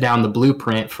can set down the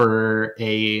blueprint for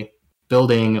a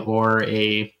building or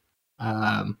a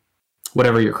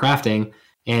whatever you're crafting,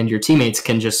 and your teammates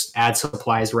can just add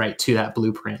supplies right to that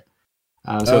blueprint.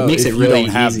 So it makes it really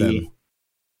easy.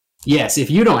 Yes, if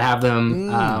you don't have them,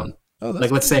 like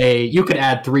let's say you could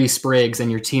add 3 sprigs and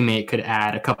your teammate could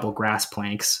add a couple grass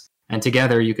planks, and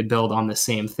together you could build on the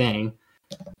same thing.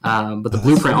 But the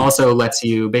blueprint also lets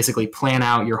you basically plan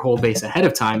out your whole base ahead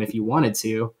of time if you wanted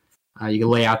to. You can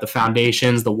lay out the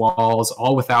foundations, the walls,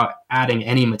 all without adding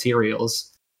any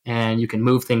materials. And you can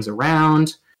move things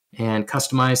around and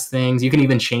customize things. You can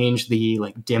even change the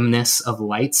dimness of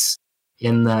lights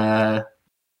in the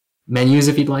menus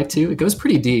if you'd like to. It goes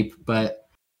pretty deep, but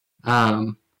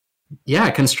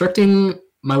constructing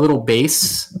my little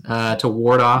base to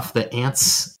ward off the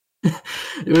ants,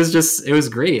 it was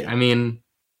great. I mean,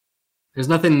 there's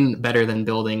nothing better than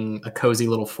building a cozy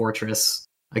little fortress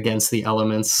against the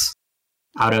elements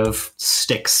out of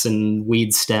sticks and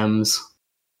weed stems.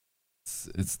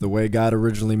 It's the way God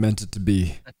originally meant it to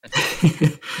be.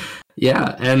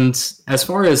 Yeah, and as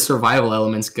far as survival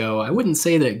elements go, I wouldn't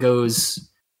say that it goes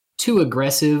too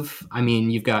aggressive. I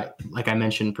mean, you've got, like I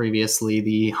mentioned previously,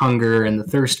 the hunger and the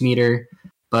thirst meter.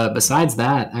 But besides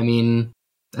that, I mean,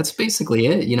 that's basically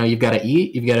it. You've got to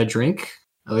eat, you've got to drink.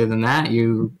 Other than that,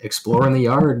 you explore in the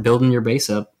yard, building your base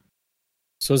up.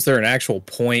 So is there an actual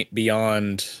point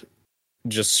beyond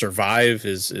just survive?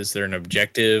 Is there an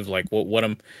objective? Like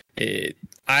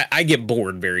I get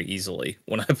bored very easily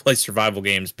when I play survival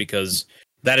games because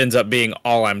that ends up being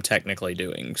all I'm technically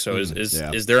doing. So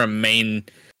is there a main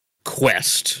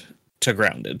quest to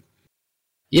Grounded?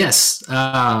 Yes.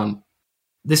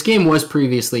 This game was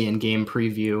previously in game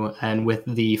preview, and with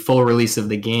the full release of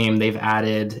the game, they've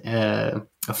added a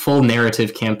full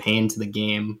narrative campaign to the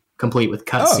game, complete with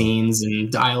cutscenes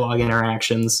and dialogue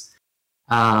interactions.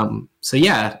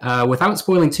 Without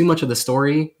spoiling too much of the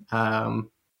story,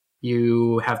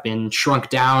 you have been shrunk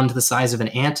down to the size of an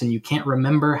ant and you can't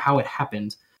remember how it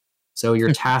happened. So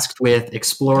you're tasked with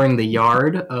exploring the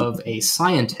yard of a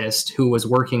scientist who was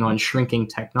working on shrinking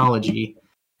technology,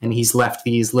 and he's left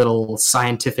these little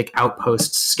scientific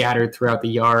outposts scattered throughout the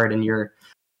yard, and you're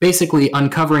basically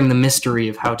uncovering the mystery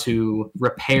of how to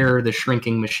repair the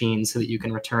shrinking machine so that you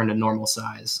can return to normal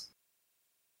size.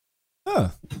 Huh.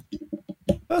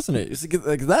 Fascinating.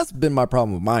 Like, that's been my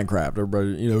problem with Minecraft. Everybody,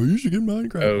 you should get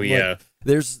Minecraft. Oh, yeah.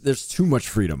 There's too much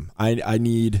freedom. I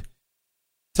need...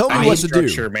 Tell me what to do.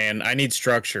 Structure, man. I need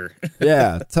structure.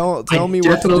 Yeah. Tell me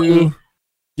what to do.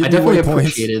 I definitely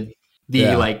appreciated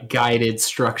the guided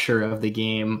structure of the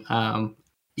game.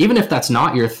 Even if that's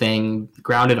not your thing,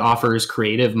 Grounded offers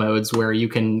creative modes where you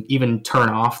can even turn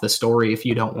off the story if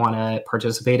you don't want to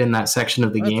participate in that section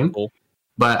of the game. Cool.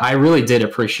 But I really did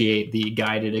appreciate the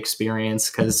guided experience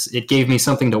because it gave me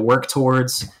something to work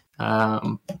towards.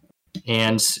 And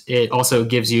it also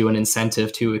gives you an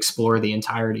incentive to explore the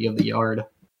entirety of the yard.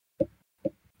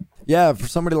 Yeah, for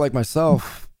somebody like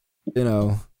myself,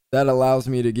 that allows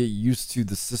me to get used to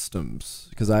the systems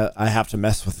because I have to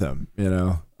mess with them,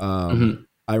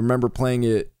 I remember playing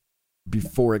it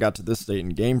before it got to this state in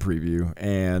game preview,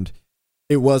 and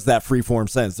it was that freeform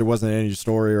sense. There wasn't any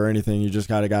story or anything. You just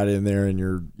kind of got in there and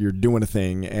you're doing a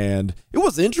thing, and it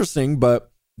was interesting,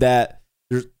 but that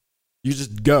you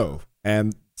just go.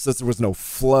 And since there was no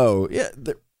flow,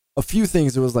 a few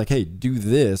things it was like, hey, do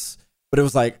this, but it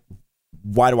was like,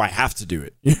 why do I have to do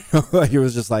it? Like it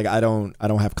was just like I don't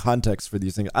have context for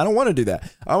these things. I don't want to do that.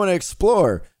 I want to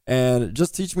explore and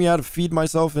just teach me how to feed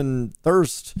myself in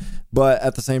thirst. But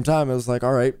at the same time, it was like,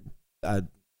 all right,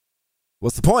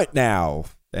 what's the point now?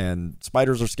 And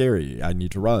spiders are scary. I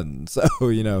need to run. So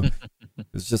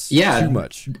it's just too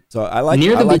much. So I like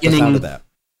the sound of that.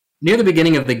 Near the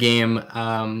beginning of the game,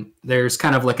 there's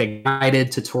kind of like a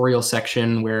guided tutorial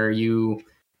section where you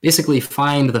basically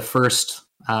find the first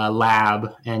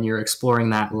lab and you're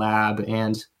exploring that lab.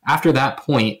 And after that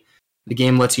point, the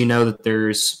game lets you know that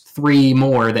there's 3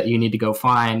 more that you need to go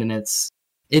find. And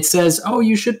it says, oh,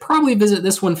 you should probably visit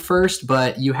this one first,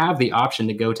 but you have the option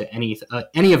to go to any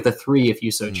of the 3 if you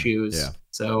so choose. Yeah.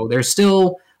 So there's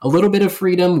still a little bit of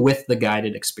freedom with the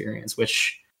guided experience,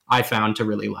 which I found to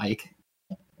really like.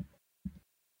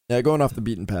 Yeah, going off the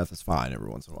beaten path is fine every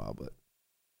once in a while, but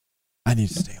I need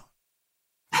to stay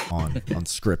on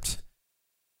script.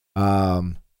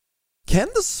 Can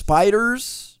the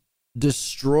spiders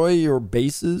destroy your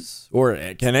bases, or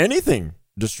can anything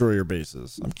destroy your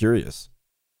bases? I'm curious.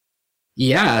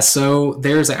 Yeah, so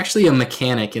there's actually a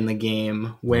mechanic in the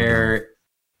game where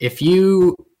if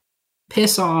you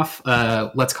piss off,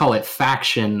 let's call it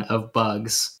faction of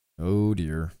bugs. Oh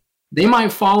dear. They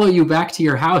might follow you back to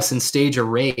your house and stage a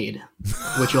raid,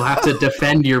 which you'll have to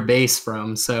defend your base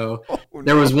from. So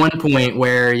there was one point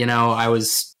where, I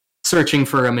was searching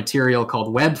for a material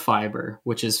called web fiber,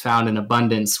 which is found in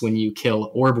abundance when you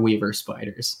kill orb weaver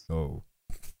spiders. Oh.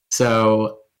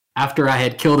 So after I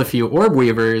had killed a few orb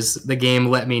weavers, the game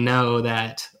let me know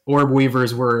that orb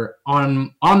weavers were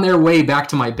on their way back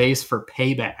to my base for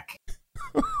payback.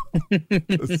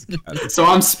 So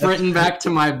I'm sprinting back to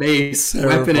my base,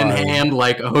 weapon in hand,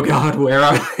 like, oh god, where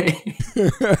are they?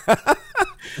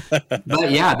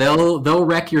 But yeah, they'll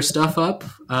wreck your stuff up,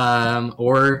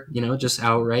 or just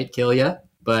outright kill you.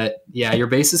 But yeah, your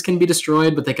bases can be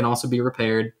destroyed, but they can also be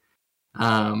repaired.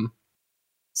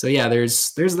 So yeah,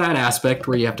 there's that aspect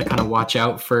where you have to kind of watch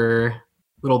out for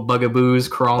little bugaboos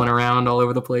crawling around all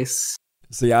over the place.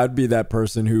 See, I'd be that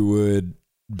person who would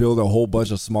build a whole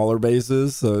bunch of smaller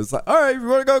bases. So it's like, all right, you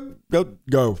want to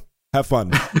go, have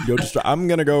fun. I'm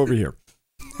gonna go over here.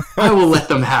 I will let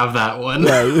them have that one.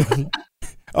 Yeah,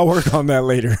 I'll work on that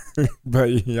later,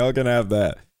 but y'all can have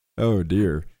that. Oh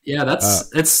dear. Yeah,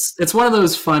 it's one of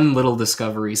those fun little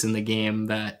discoveries in the game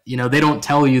that they don't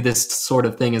tell you this sort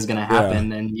of thing is going to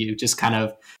happen, and you just kind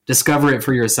of discover it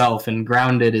for yourself. And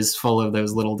Grounded is full of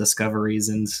those little discoveries,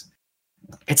 and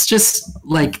it's just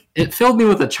like it filled me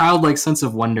with a childlike sense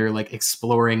of wonder, like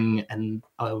exploring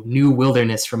a new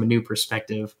wilderness from a new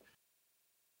perspective.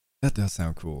 That does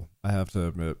sound cool. I have to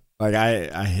admit, like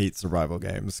I hate survival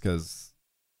games because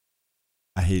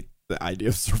I hate the idea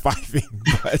of surviving,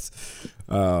 but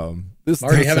this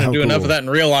already having to do enough of that in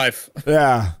real life.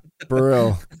 Yeah, for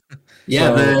real.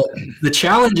 Yeah, so, the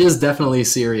challenge is definitely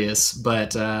serious,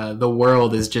 but the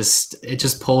world is it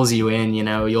just pulls you in.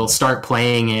 You'll start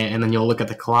playing it, and then you'll look at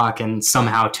the clock, and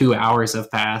somehow 2 hours have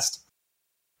passed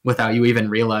without you even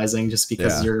realizing, just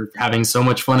because you're having so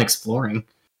much fun exploring.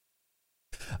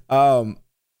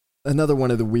 Another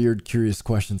one of the weird, curious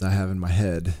questions I have in my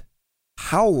head.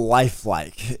 How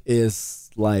lifelike is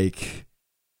like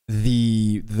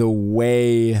the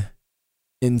way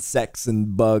insects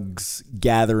and bugs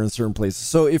gather in certain places?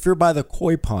 So if you're by the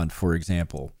koi pond, for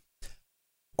example,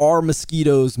 are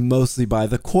mosquitoes mostly by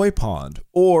the koi pond?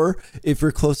 Or if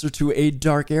you're closer to a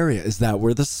dark area, is that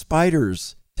where the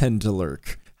spiders tend to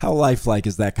lurk? How lifelike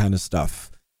is that kind of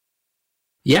stuff?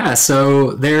 Yeah,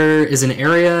 so there is an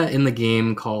area in the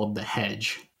game called the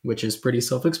Hedge, which is pretty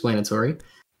self-explanatory.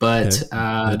 But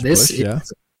this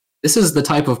is the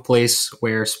type of place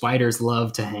where spiders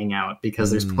love to hang out because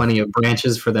there's plenty of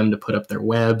branches for them to put up their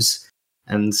webs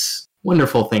and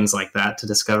wonderful things like that to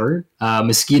discover.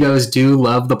 Mosquitoes do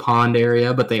love the pond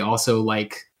area, but they also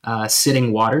like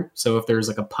sitting water. So if there's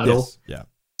like a puddle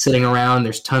sitting around,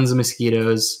 there's tons of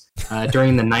mosquitoes.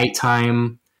 During the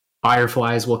nighttime,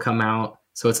 fireflies will come out.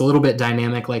 So it's a little bit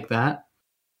dynamic like that.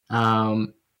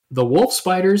 The wolf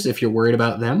spiders, if you're worried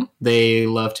about them, they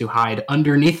love to hide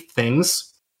underneath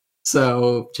things.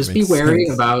 So just be wary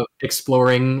about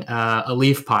exploring a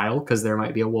leaf pile because there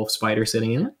might be a wolf spider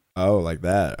sitting in it. Oh, like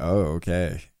that. Oh,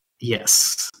 okay.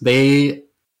 Yes. They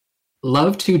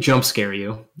love to jump scare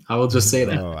you. I will just say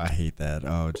that. Oh, I hate that.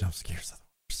 Oh, jump scares are the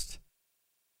worst.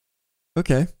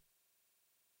 Okay.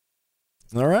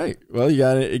 All right. Well, you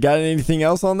got anything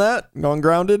else on that? On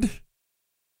Grounded?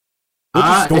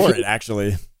 What'd you score it,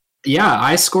 actually? Yeah,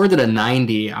 I scored it a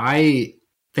 90. I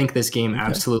think this game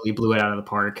absolutely blew it out of the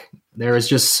park. There is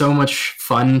just so much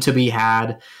fun to be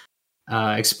had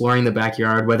exploring the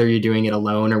backyard, whether you're doing it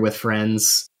alone or with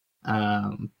friends.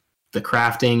 The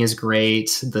crafting is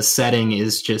great. The setting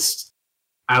is just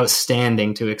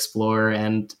outstanding to explore,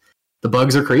 and the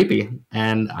bugs are creepy.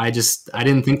 And I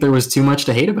didn't think there was too much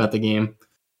to hate about the game.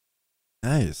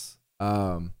 Nice.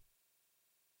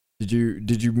 Did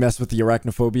you mess with the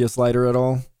arachnophobia slider at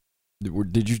all?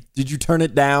 Did you turn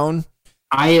it down?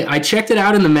 I checked it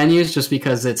out in the menus just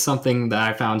because it's something that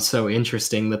I found so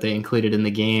interesting that they included in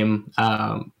the game.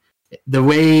 The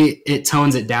way it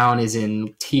tones it down is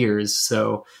in tiers,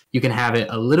 so you can have it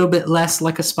a little bit less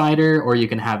like a spider, or you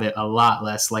can have it a lot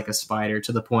less like a spider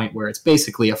to the point where it's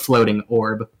basically a floating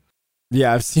orb.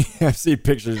 Yeah, I've seen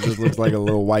pictures. It just looks like a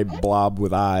little white blob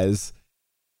with eyes.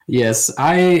 Yes,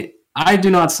 I do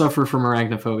not suffer from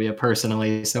arachnophobia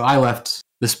personally, so I left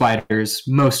the spiders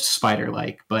most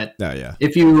spider-like. But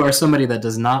if you are somebody that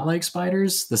does not like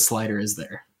spiders, the slider is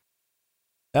there.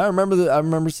 I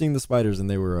remember seeing the spiders, and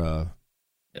they were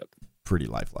pretty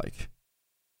lifelike.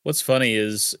 What's funny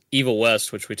is Evil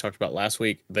West, which we talked about last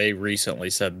week, they recently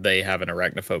said they have an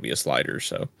arachnophobia slider.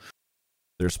 So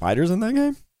there's spiders in that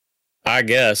game? I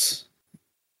guess.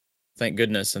 Thank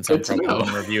goodness, since I'm probably the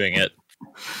one reviewing it.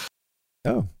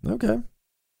 Oh, okay.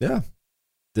 Yeah.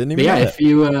 Didn't even know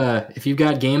that. If you've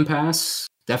got Game Pass,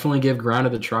 definitely give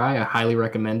Grounded a try. I highly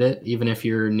recommend it, even if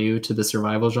you're new to the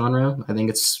survival genre. I think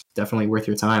it's definitely worth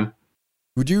your time.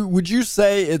 Would you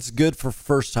say it's good for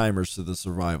first timers to the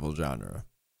survival genre?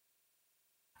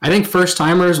 I think first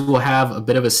timers will have a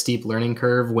bit of a steep learning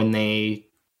curve when they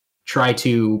try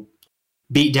to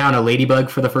beat down a ladybug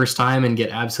for the first time and get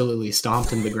absolutely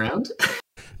stomped in the ground.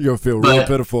 You'll feel real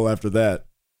pitiful after that.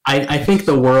 I think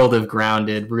the world of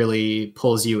Grounded really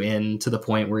pulls you in to the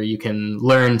point where you can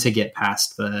learn to get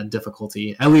past the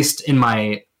difficulty, at least in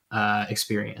my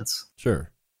experience. Sure.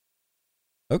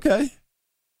 Okay.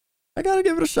 I gotta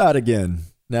give it a shot again,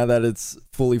 now that it's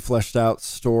fully fleshed out,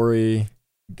 story,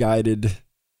 guided.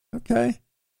 Okay.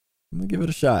 I'm gonna give it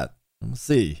a shot. I'm gonna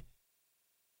see.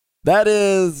 That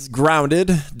is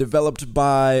Grounded, developed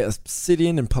by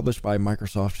Obsidian and published by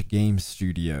Microsoft Game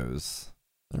Studios.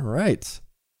 All right.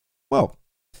 Well,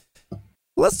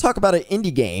 let's talk about an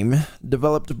indie game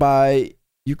developed by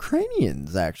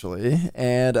Ukrainians, actually,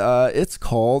 and it's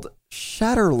called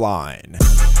Shatterline.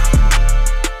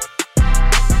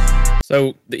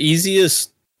 So the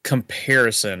easiest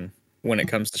comparison when it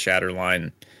comes to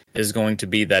Shatterline is going to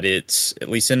be that it's, at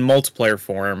least in multiplayer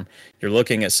form, you're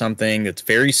looking at something that's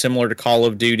very similar to Call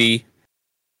of Duty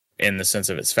in the sense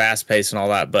of it's fast-paced and all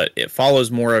that, but it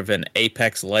follows more of an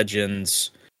Apex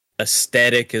Legends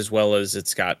aesthetic, as well as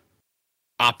it's got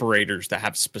operators that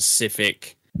have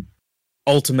specific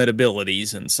ultimate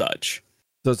abilities and such.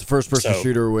 So it's a first-person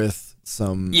shooter with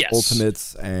some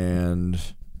ultimates and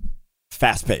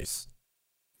fast-paced.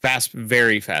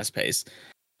 Very fast-paced.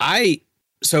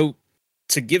 So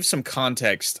to give some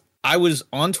context, I was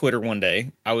on Twitter one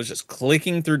day. I was just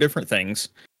clicking through different things,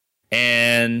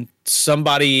 and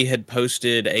somebody had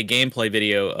posted a gameplay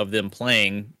video of them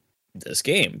playing this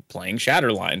game, playing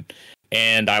Shatterline.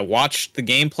 And I watched the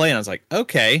gameplay, and I was like,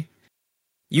 okay,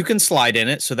 you can slide in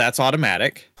it, so that's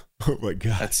automatic. Oh my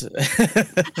god! That's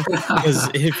because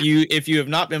if you have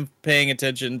not been paying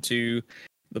attention to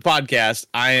the podcast,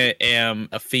 I am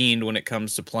a fiend when it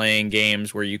comes to playing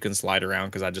games where you can slide around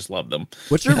because I just love them.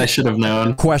 I should have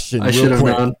known. Question. I should have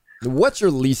known. What's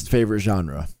your least favorite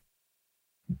genre?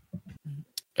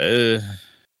 I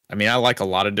mean, I like a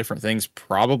lot of different things.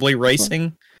 Probably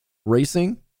racing.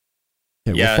 Racing?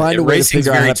 We'll find a way to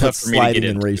figure out how to put sliding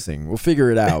in racing. We'll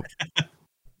figure it out.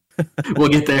 We'll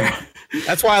get there.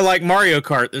 That's why I like Mario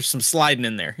Kart. There's some sliding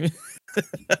in there.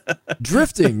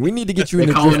 Drifting. We need to get you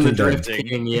into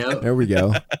drifting. Yeah. There we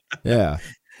go. Yeah.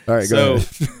 All right, go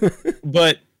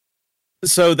ahead.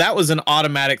 So that was an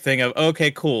automatic thing of,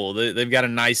 okay, cool. They've got a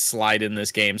nice slide in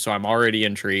this game, so I'm already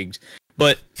intrigued.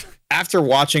 But after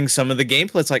watching some of the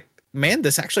gameplay, it's like, man,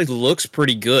 this actually looks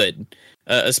pretty good.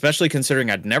 Especially considering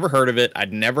I'd never heard of it.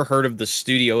 I'd never heard of the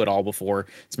studio at all before.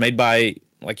 It's made by,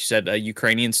 like you said, a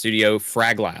Ukrainian studio,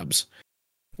 Frag Labs.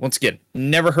 Once again,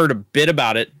 never heard a bit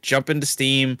about it. Jump into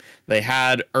Steam. They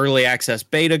had early access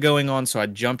beta going on, so I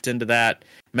jumped into that,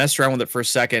 messed around with it for a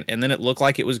second, and then it looked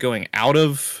like it was going out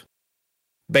of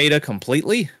beta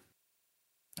completely.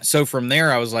 So from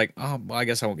there, I was like, oh, well, I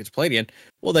guess I won't get to play it again.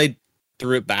 Well, they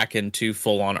threw it back into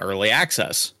full-on early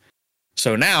access.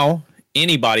 So now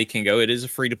anybody can go. It is a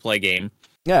free-to-play game.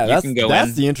 Yeah, that's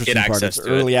the interesting part. It's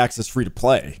early access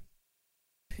free-to-play.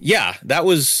 Yeah, that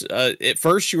was at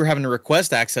first you were having to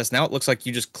request access. Now it looks like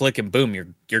you just click and boom,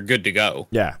 you're good to go.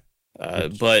 Yeah.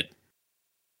 But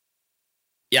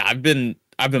yeah, I've been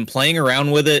playing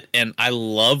around with it, and I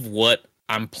love what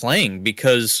I'm playing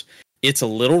because it's a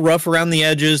little rough around the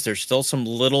edges. There's still some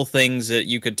little things that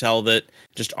you could tell that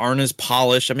just aren't as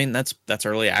polished. I mean, that's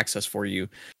early access for you.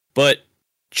 But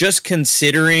just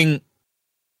considering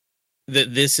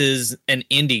that this is an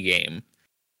indie game,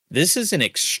 this is an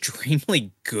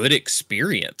extremely good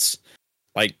experience.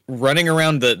 Like running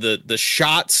around the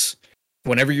shots,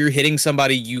 whenever you're hitting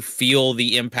somebody, you feel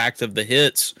the impact of the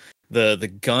hits.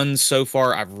 The guns so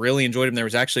far, I've really enjoyed them. There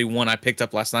was actually one I picked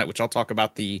up last night, which I'll talk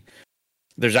about.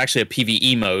 There's actually a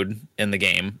PvE mode in the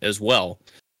game as well.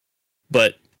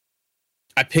 But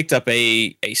I picked up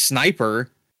a sniper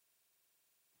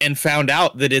and found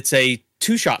out that it's a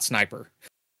 2-shot sniper.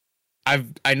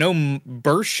 I know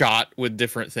burst shot with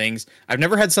different things. I've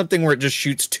never had something where it just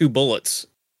shoots 2 bullets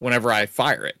whenever I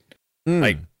fire it.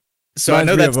 Like, so I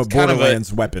know that's a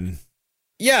Borderlands weapon.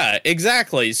 Yeah,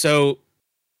 exactly. So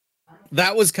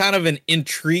that was kind of an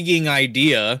intriguing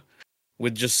idea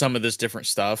with just some of this different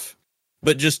stuff.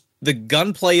 But just the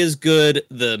gunplay is good.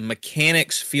 The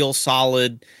mechanics feel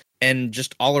solid. And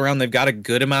just all around, they've got a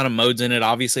good amount of modes in it.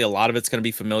 Obviously, a lot of it's going to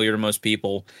be familiar to most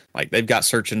people. Like, they've got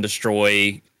Search and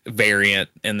Destroy variant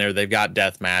in there. They've got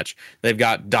Deathmatch. They've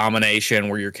got Domination,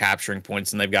 where you're capturing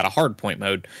points, and they've got a hard point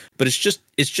mode. But it's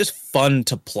just fun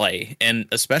to play. And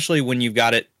especially when you've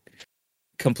got it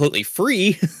completely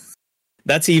free,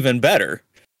 that's even better.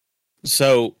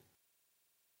 So,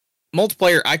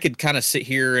 multiplayer, I could kind of sit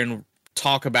here and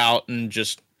talk about and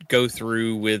just go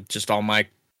through with just all my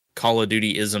Call of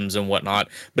Duty isms and whatnot,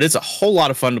 but it's a whole lot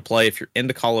of fun to play. If you're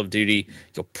into Call of Duty,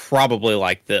 you'll probably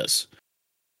like this.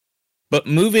 But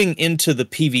moving into the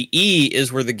PvE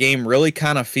is where the game really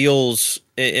kind of feels,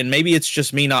 and maybe it's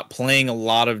just me not playing a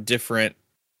lot of different,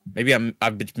 maybe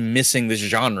I've been missing this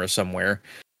genre somewhere,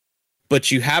 but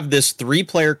you have this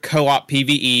 3-player co-op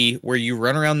PvE where you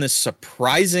run around this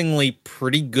surprisingly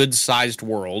pretty good-sized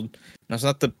world. Now, it's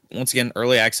not once again,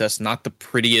 early access, not the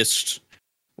prettiest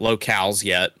locales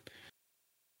yet.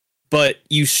 But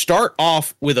you start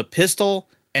off with a pistol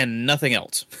and nothing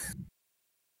else.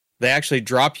 They actually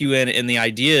drop you in, and the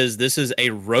idea is this is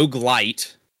a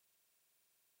roguelite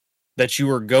that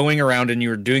you are going around and you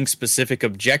are doing specific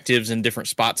objectives in different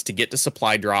spots to get to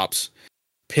supply drops,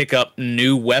 pick up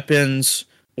new weapons,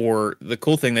 or the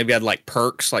cool thing, they've got like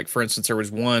perks. Like, for instance, there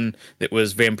was one that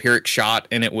was Vampiric Shot,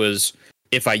 and it was,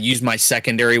 if I use my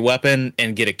secondary weapon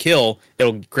and get a kill,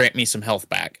 it'll grant me some health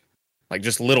back. Like,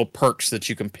 just little perks that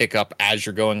you can pick up as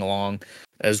you're going along,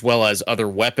 as well as other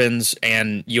weapons,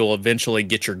 and you'll eventually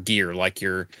get your gear, like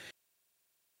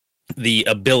the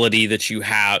abilities that you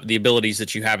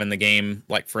have in the game.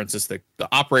 Like, for instance, the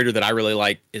operator that I really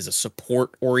like is a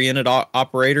support-oriented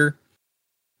operator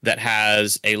that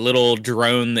has a little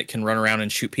drone that can run around and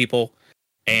shoot people,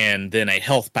 and then a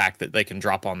health pack that they can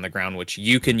drop on the ground, which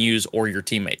you can use or your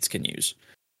teammates can use.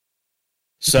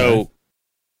 So,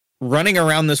 running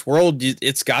around this world,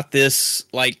 it's got this,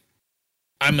 like,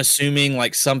 I'm assuming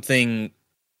like something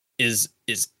is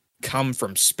come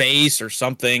from space or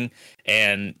something,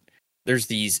 and there's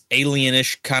these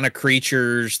alienish kind of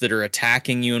creatures that are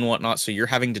attacking you and whatnot, so you're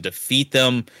having to defeat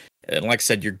them. And like I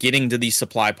said, you're getting to these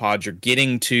supply pods, you're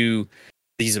getting to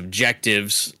these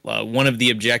objectives. One of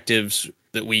the objectives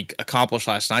that we accomplished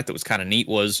last night that was kind of neat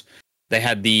was they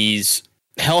had these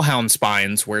hellhound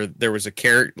spines where there was a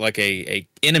character, like a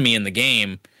enemy in the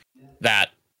game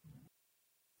that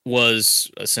was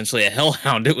essentially a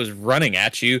hellhound. It was running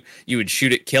at you. You would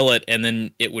shoot it, kill it, and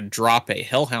then it would drop a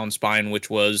hellhound spine, which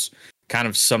was kind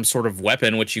of some sort of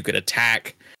weapon which you could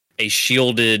attack a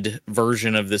shielded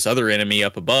version of this other enemy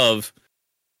up above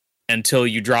until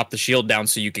you drop the shield down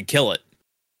so you could kill it.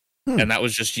 And that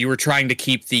was just, you were trying to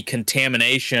keep the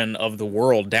contamination of the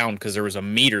world down because there was a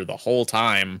meter the whole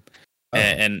time.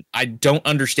 And I don't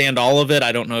understand all of it.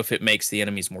 I don't know if it makes the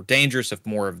enemies more dangerous, if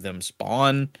more of them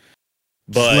spawn.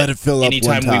 But just let it fill up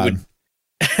one time. We would,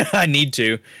 I need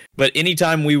to. But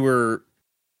anytime we were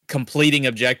completing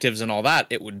objectives and all that,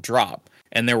 it would drop.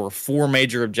 And there were 4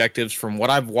 major objectives from what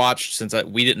I've watched since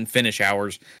we didn't finish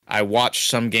ours. I watched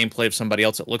some gameplay of somebody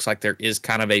else. It looks like there is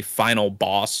kind of a final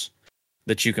boss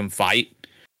that you can fight.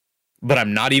 But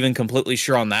I'm not even completely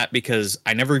sure on that because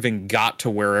I never even got to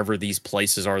wherever these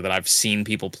places are that I've seen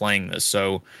people playing this.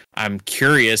 So I'm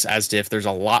curious as to if there's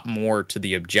a lot more to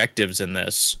the objectives in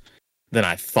this than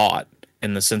I thought,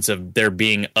 in the sense of there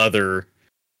being other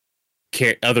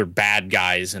bad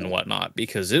guys and whatnot,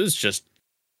 because it was just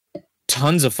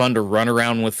tons of fun to run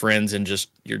around with friends and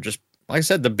you're just, like I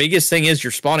said, the biggest thing is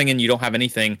you're spawning in, you don't have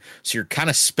anything. So you're kind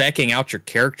of speccing out your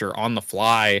character on the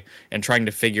fly and trying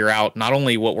to figure out not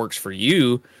only what works for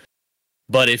you,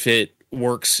 but if it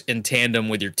works in tandem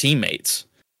with your teammates.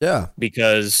 Yeah.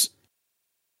 Because,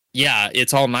 yeah,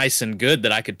 it's all nice and good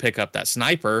that I could pick up that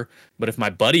sniper, but if my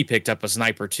buddy picked up a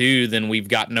sniper too, then we've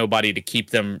got nobody to keep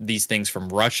these things from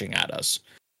rushing at us.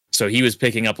 So he was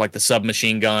picking up like the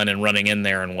submachine gun and running in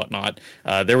there and whatnot.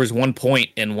 There was one point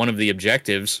in one of the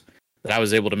objectives that I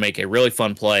was able to make a really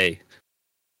fun play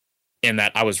in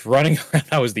that I was running around.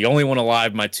 I was the only one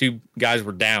alive. My 2 guys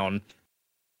were down,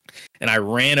 and I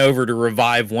ran over to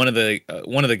revive one of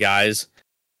the guys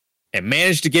and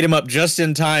managed to get him up just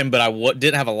in time, but I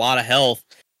didn't have a lot of health.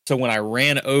 So when I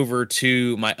ran over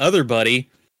to my other buddy,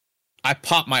 I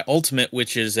popped my ultimate,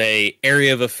 which is a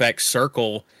area of effect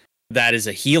circle that is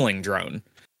a healing drone.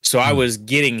 So I was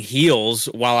getting heals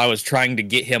while I was trying to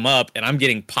get him up, and I'm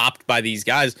getting popped by these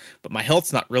guys, but my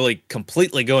health's not really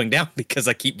completely going down because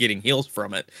I keep getting heals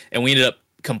from it. And we ended up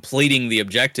completing the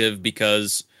objective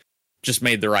because just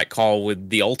made the right call with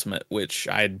the ultimate, which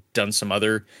I had done some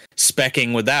other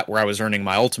speccing with that where I was earning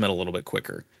my ultimate a little bit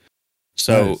quicker.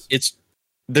 So nice.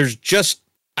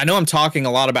 I know I'm talking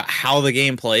a lot about how the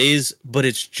game plays, but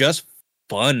it's just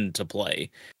fun to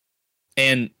play.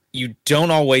 And you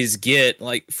don't always get,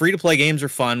 like, free-to-play games are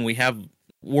fun. We have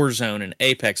Warzone and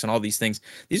Apex and all these things.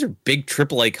 These are big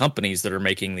AAA companies that are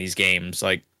making these games.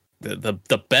 Like,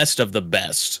 the best of the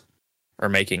best are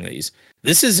making these.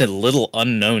 This is a little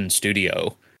unknown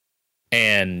studio,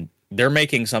 and they're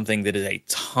making something that is a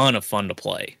ton of fun to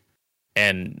play.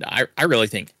 And I really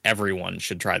think everyone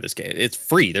should try this game. It's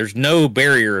free. There's no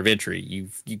barrier of entry. You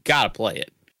got to play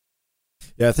it.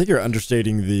 Yeah, I think you're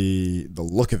understating the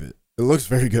look of it. It looks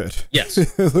very good. Yes.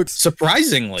 It looks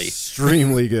surprisingly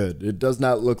extremely good. It does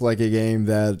not look like a game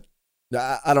that,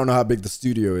 I don't know how big the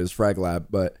studio is, Frag Lab,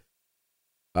 but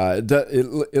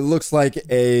it looks like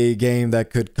a game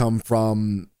that could come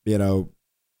from,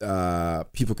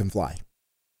 People Can Fly,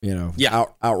 yeah.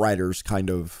 Outriders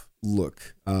kind of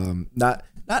look. Not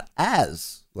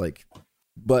as like,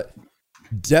 but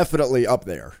definitely up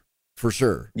there for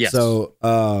sure. Yes. So,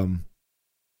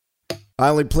 I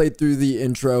only played through the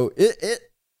intro. It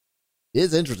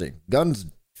is interesting. Guns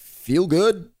feel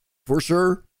good for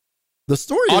sure. The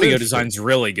story, audio design's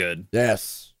really good.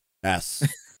 Yes.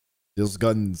 Those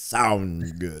guns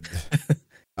sound good.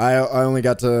 I only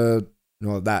but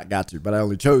I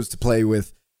only chose to play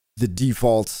with the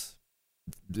default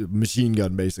machine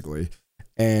gun basically,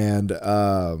 and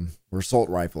or assault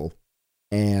rifle,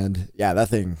 and yeah, that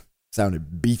thing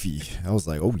sounded beefy. I was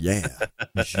like, oh yeah,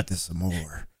 let me shoot this some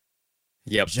more.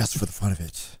 Yep. Just for the fun of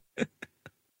it.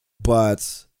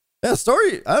 But yeah,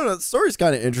 story, I don't know, the story's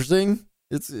kind of interesting.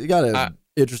 It's got an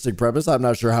interesting premise. I'm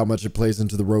not sure how much it plays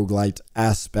into the roguelite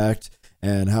aspect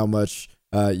and how much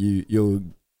you'll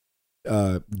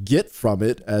get from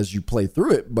it as you play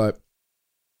through it, but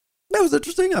that was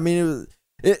interesting. I mean,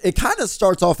 it kind of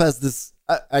starts off as this,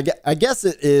 I guess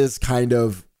it is kind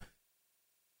of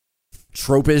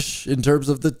tropish in terms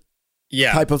of the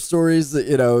type of stories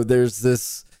that, there's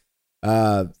this,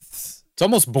 it's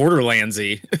almost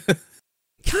Borderlands-y.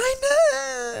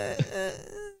 Kinda.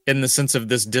 In the sense of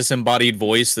this disembodied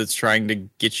voice that's trying to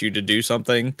get you to do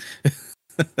something.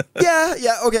 Yeah.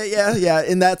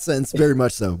 In that sense, very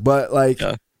much so. But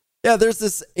there's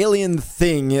this alien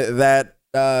thing that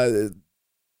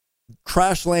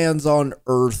crash lands on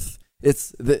Earth.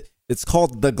 It's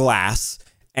called the Glass,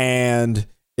 and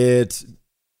it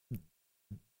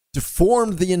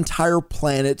deformed the entire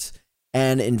planet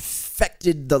and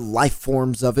infected the life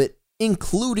forms of it,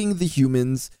 including the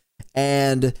humans.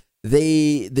 And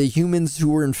the humans who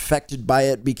were infected by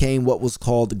it became what was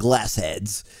called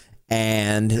glassheads,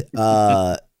 and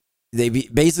they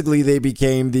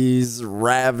became these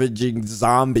ravaging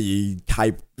zombie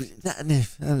type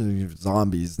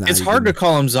zombies. It's hard to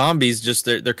call them zombies. Just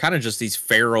they're kind of just these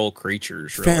feral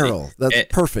creatures. Really. Feral. That's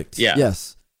perfect. Yeah.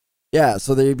 Yes. Yeah.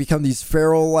 So they become these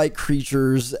feral-like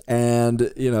creatures, and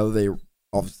they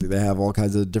have all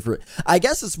kinds of different. I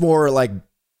guess it's more like,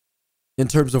 in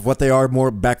terms of what they are,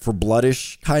 more Back 4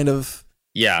 Bloodish kind of.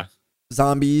 Yeah.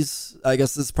 Zombies, I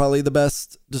guess, is probably the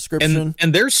best description.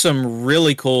 And there's some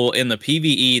really cool in the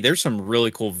PvE. There's some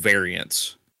really cool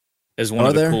variants. Is one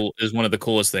of the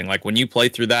coolest thing. Like when you play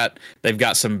through that, they've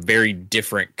got some very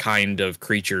different kind of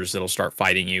creatures that'll start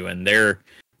fighting you, and they're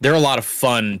a lot of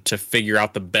fun to figure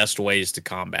out the best ways to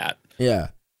combat. Yeah.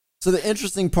 So the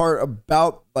interesting part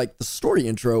about like the story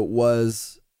intro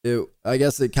was, I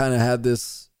guess it kind of had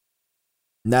this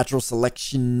natural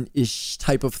selection-ish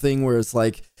type of thing where it's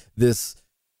like this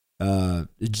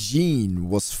gene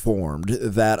was formed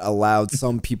that allowed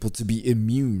some people to be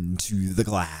immune to the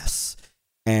glass.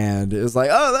 And it was like,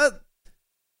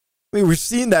 we've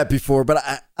seen that before, but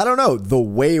I don't know. The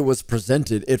way it was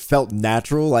presented, it felt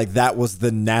natural. Like that was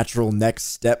the natural next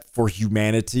step for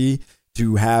humanity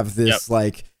to have this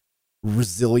like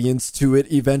resilience to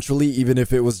it eventually, even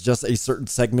if it was just a certain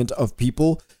segment of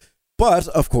people. But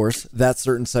of course, that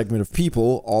certain segment of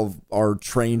people all are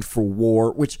trained for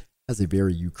war, which has a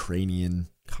very Ukrainian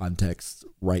context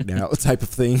right now type of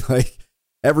thing. Like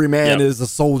every man is a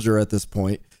soldier at this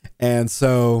point. And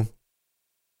so,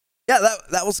 yeah,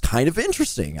 that was kind of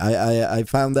interesting. I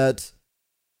found that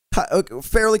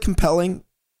fairly compelling.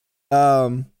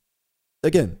 Again,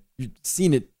 you've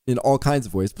seen it in all kinds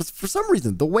of ways, but for some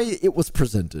reason, the way it was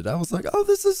presented, I was like, I kind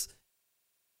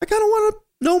of want to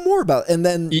know more about it. And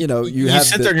then, you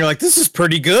sit there and you're like, this is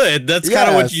pretty good. That's kind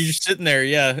of what you're sitting there.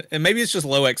 Yeah. And maybe it's just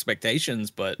low expectations,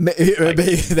 but maybe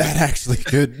that actually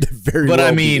could very well be. But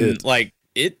I mean, like,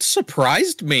 it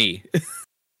surprised me.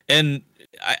 And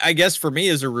I guess for me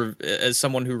as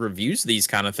someone who reviews these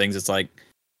kind of things, it's like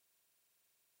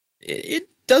I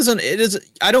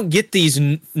don't get these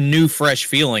new fresh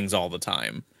feelings all the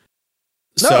time.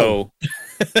 No. So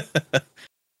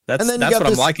that's what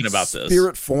I'm liking about this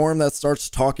spirit form that starts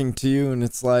talking to you, and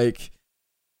it's like,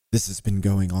 this has been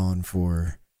going on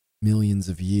for millions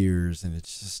of years, and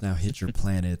it's just now hit your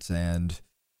planet, and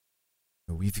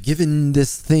we've given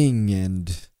this thing,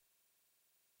 and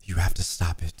you have to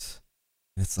stop it.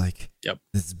 And it's like,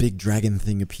 this big dragon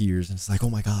thing appears, and it's like, oh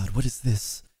my god, what is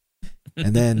this?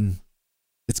 And then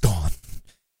it's gone.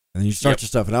 And then you start your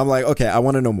stuff, and I'm like, okay, I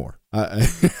want to know more. I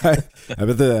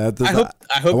hope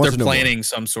they're planning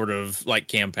some sort of like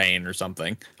campaign or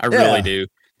something. I really do,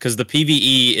 because the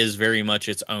PvE is very much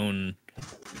its own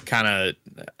kind of.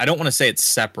 I don't want to say it's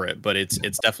separate, but it's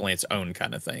definitely its own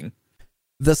kind of thing.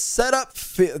 The setup,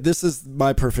 this is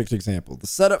my perfect example. The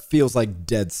setup feels like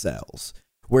Dead Cells,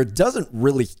 where it doesn't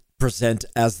really present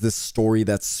as this story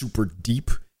that's super deep,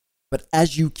 but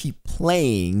as you keep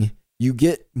playing, you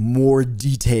get more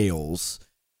details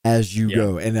as you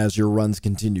go and as your runs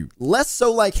continue. Less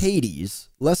so like Hades,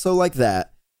 less so like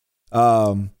that.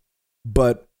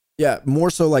 But yeah,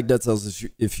 more so like Dead Cells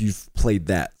if you've played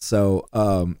that. So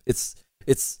it's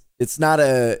not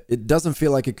it doesn't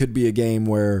feel like it could be a game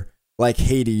where, like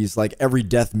Hades, like every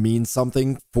death means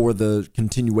something for the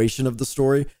continuation of the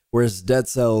story. Whereas Dead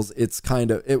Cells, it's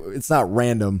kind of, it's not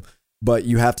random, but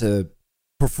you have to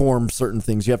perform certain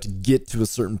things. You have to get to a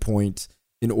certain point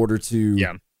in order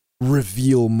to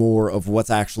reveal more of what's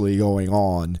actually going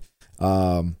on.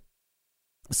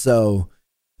 So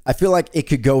I feel like it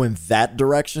could go in that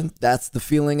direction. That's the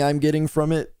feeling I'm getting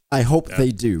from it. I hope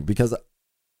they do, because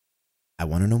I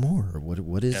want to know more.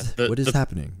 What is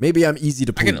happening? Maybe I'm easy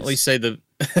to please. I can at least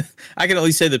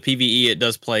say the PvE, it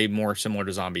does play more similar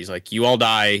to zombies. Like you all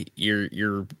die,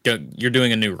 you're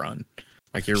doing a new run.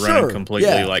 Like you're running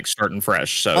completely like starting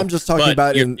fresh. So I'm just talking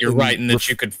about you're right in that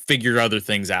you could figure other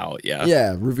things out. Yeah.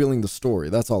 Yeah, revealing the story.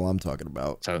 That's all I'm talking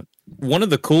about. So one of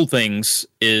the cool things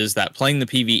is that playing the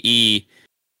PvE,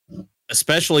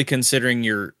 especially considering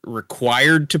you're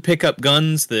required to pick up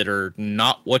guns that are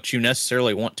not what you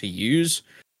necessarily want to use,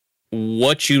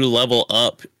 what you level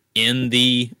up in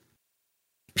the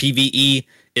PvE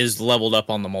is leveled up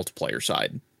on the multiplayer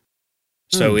side.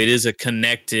 So it is a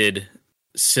connected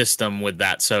system with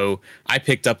that. So I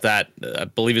picked up that, I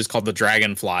believe it's called the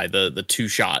Dragonfly, the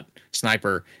 2-shot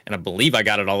sniper, and I believe I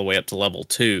got it all the way up to level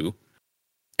 2.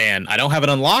 And I don't have it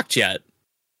unlocked yet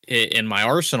in my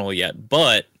arsenal yet,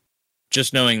 but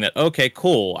just knowing that, okay,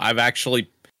 cool, I've actually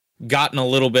gotten a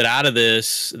little bit out of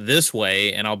this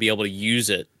way, and I'll be able to use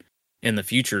it in the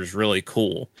future is really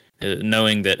cool.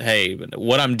 Knowing that, hey,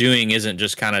 what I'm doing isn't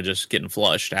just kind of just getting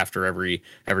flushed after every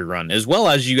run, as well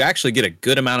as you actually get a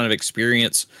good amount of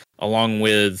experience along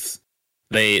with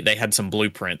they had some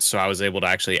blueprints, so I was able to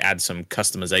actually add some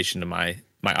customization to my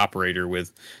operator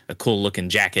with a cool looking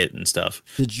jacket and stuff.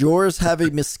 Did yours have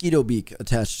a mosquito beak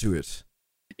attached to it?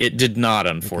 It did not,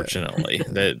 unfortunately.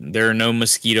 Okay. There are no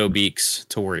mosquito beaks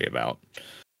to worry about.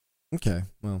 Okay,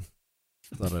 well,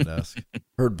 thought I'd ask.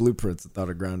 Heard blueprints and thought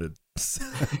it grounded.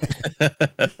 I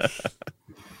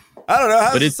don't know.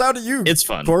 How does it sound to you? It's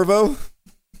fun. Corvo?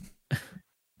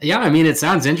 Yeah, I mean, it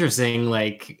sounds interesting.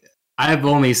 Like, I've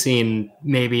only seen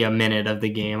maybe a minute of the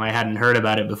game. I hadn't heard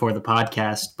about it before the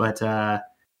podcast, but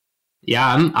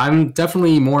yeah, I'm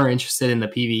definitely more interested in the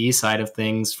PvE side of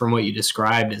things. From what you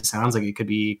described, it sounds like it could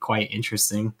be quite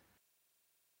interesting.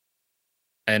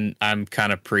 And I'm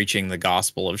kind of preaching the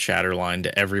gospel of Shatterline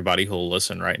to everybody who'll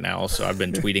listen right now. So I've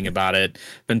been tweeting about it,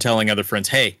 been telling other friends,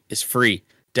 hey, it's free.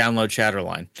 Download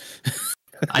Shatterline.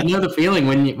 I know the feeling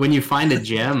when you find a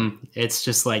gem, it's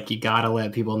just like you gotta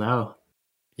let people know.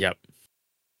 Yep.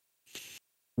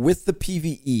 With the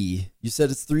PvE, you said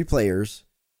it's 3 players.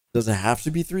 Does it have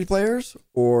to be 3 players,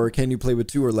 or can you play with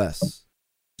 2 or less?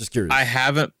 Just curious. I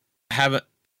haven't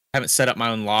set up my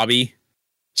own lobby.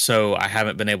 So I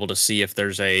haven't been able to see if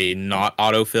there's a not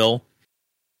autofill.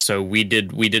 So we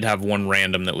did have one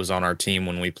random that was on our team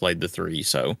when we played the 3.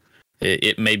 So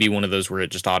it may be one of those where it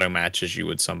just auto matches you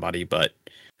with somebody, but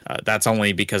that's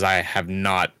only because I have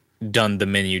not done the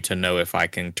menu to know if I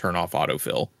can turn off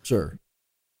autofill. Sure.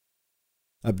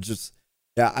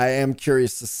 I am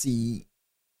curious to see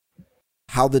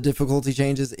how the difficulty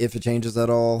changes, if it changes at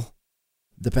all,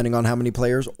 depending on how many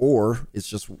players, or it's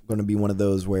just going to be one of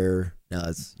those where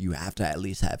you have to at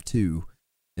least have 2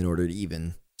 in order to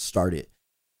even start it.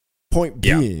 Point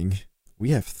being,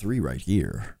 we have 3 right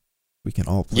here. We can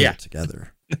all play it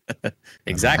together.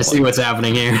 Exactly. I see what's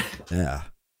happening here. Yeah.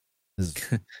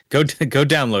 Go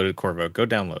download it, Corvo. Go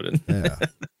download it. Yeah.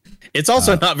 It's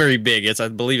also not very big. I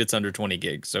believe it's under 20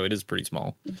 gigs, so it is pretty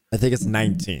small. I think it's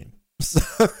 19.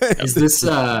 Is this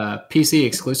PC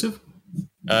exclusive?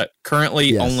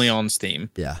 Currently only on Steam.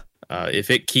 Yeah. If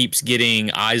it keeps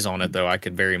getting eyes on it, though, I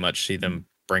could very much see them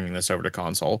bringing this over to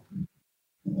console.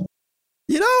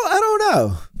 I don't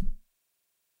know.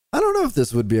 I don't know if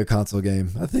this would be a console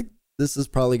game. I think this is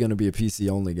probably going to be a PC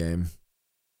only game.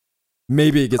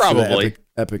 Maybe it gets to the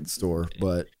Epic store,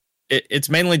 but it's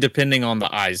mainly depending on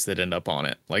the eyes that end up on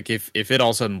it. Like if it all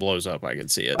of a sudden blows up, I could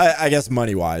see it. I guess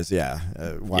money wise, yeah.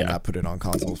 Why not put it on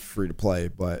consoles free to play?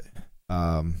 But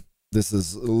this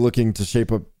is looking to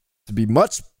shape up to be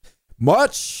much,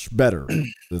 much better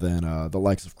than the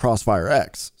likes of Crossfire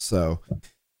X. So,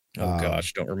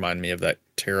 gosh, don't remind me of that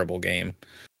terrible game.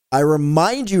 I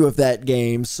remind you of that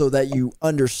game so that you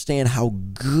understand how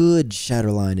good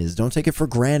Shatterline is. Don't take it for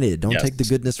granted. Don't take the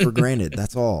goodness for granted.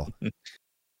 That's all.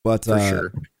 But for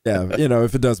sure. Yeah,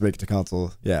 if it does make it to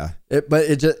console, yeah.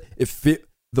 The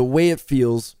way it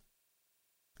feels,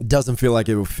 it doesn't feel like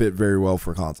it will fit very well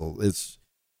for console. It's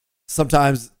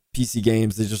sometimes PC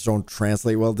games, they just don't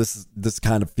translate well. This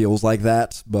kind of feels like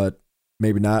that, but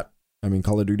maybe not. I mean,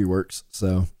 Call of Duty works,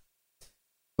 so.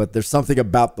 But there's something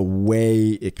about the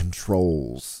way it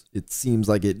controls. It seems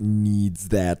like it needs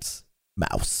that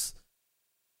mouse.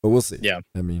 But we'll see. Yeah.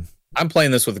 I mean, I'm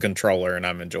playing this with a controller and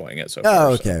I'm enjoying it so far.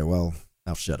 Oh, okay. So. Well,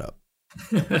 now shut up.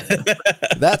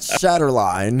 That's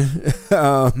Shatterline.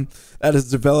 That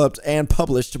is developed and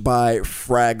published by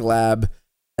Fraglab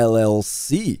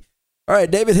LLC. All right,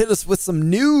 David, hit us with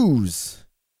some news.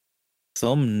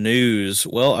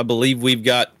 Well, I believe we've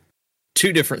got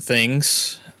 2 different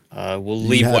things. We'll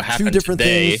leave what happened 2 different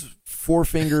today. Things, 4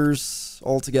 fingers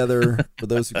all together for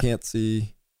those who can't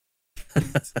see.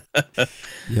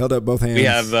 You held up both hands. We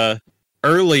have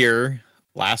earlier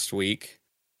last week,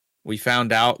 we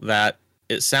found out that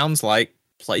it sounds like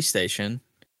PlayStation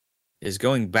is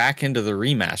going back into the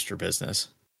remaster business.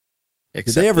 Did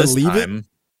they ever leave it?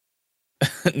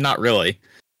 Not really.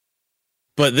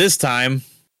 But this time,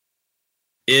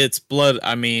 it's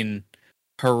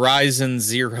Horizon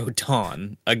Zero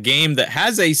Dawn, a game that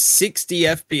has a 60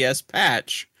 FPS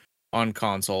patch on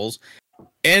consoles,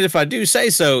 and if I do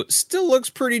say so, still looks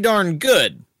pretty darn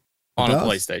good on a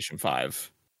PlayStation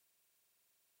 5.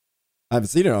 I haven't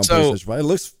seen it on PlayStation 5. It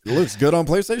looks good on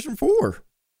PlayStation 4.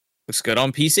 Looks good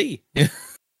on PC.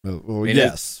 Well,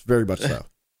 yes, very much so.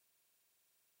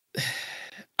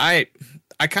 I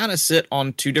kind of sit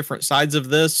on 2 different sides of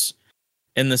this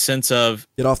in the sense of...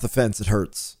 Get off the fence, it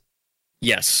hurts.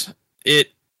 Yes.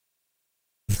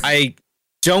 I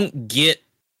don't get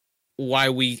why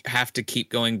we have to keep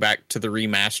going back to the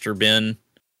remaster bin,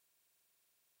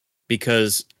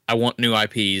 because I want new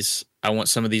IPs. I want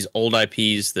some of these old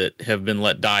IPs that have been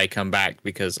let die come back,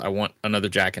 because I want another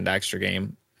Jack and Daxter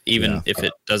game. Even if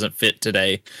it doesn't fit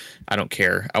today, I don't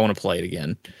care. I want to play it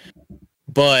again.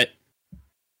 But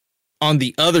on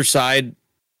the other side,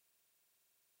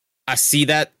 I see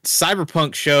that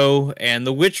Cyberpunk show and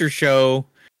the Witcher show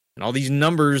and all these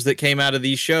numbers that came out of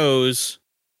these shows,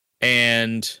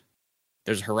 and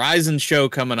there's a Horizon show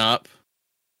coming up.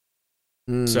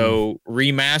 So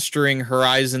remastering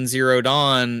Horizon Zero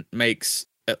Dawn makes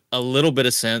a little bit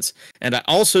of sense. And I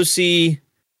also see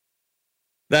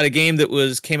that a game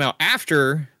that came out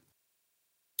after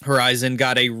Horizon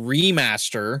got a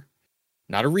remaster,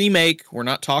 not a remake. We're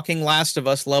not talking Last of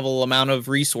Us level amount of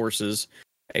resources.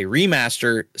 A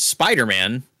remaster,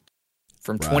 Spider-Man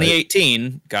from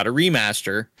 2018 got a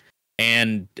remaster.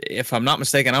 And if I'm not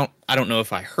mistaken, I don't know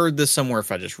if I heard this somewhere,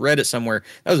 if I just read it somewhere.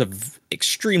 That was an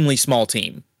extremely small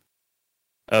team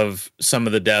of some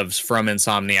of the devs from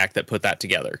Insomniac that put that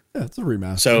together. Yeah, it's a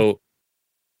remaster. So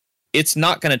it's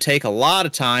not going to take a lot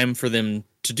of time for them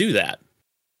to do that.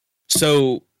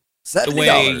 So $70. the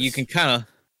way you can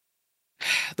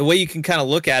kind of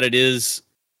look at it is,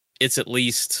 it's at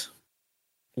least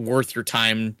worth your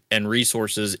time and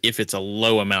resources if it's a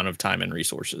low amount of time and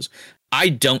resources. I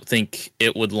don't think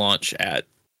it would launch at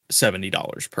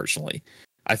 $70 personally.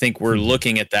 I think we're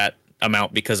looking at that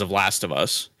amount because of Last of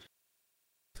Us.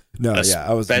 No,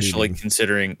 I was especially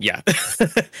considering,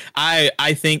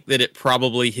 I think that it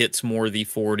probably hits more the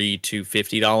 $40 to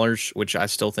 $50, which I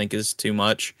still think is too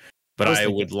much. But I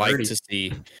would like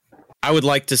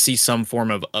to see some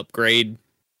form of upgrade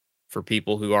for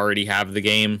people who already have the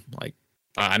game. Like,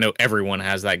 I know everyone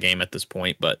has that game at this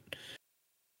point, but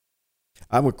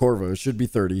I'm with Corvo. It should be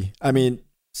 30. I mean,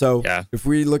 so if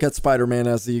we look at Spider-Man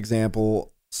as the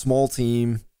example, small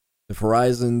team, if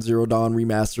Horizon Zero Dawn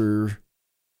remaster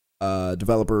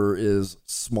developer is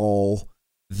small,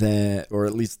 then, or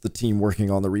at least the team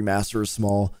working on the remaster is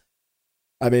small,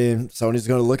 I mean, Sony's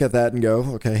going to look at that and go,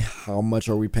 okay, how much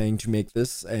are we paying to make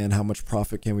this, and how much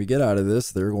profit can we get out of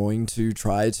this? They're going to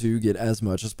try to get as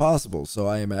much as possible. So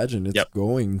I imagine it's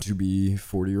going to be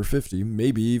 40 or 50,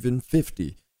 maybe even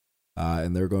 50.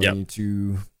 And they're going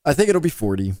to, I think it'll be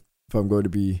 40 if I'm going to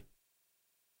be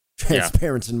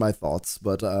transparent in my thoughts.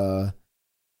 But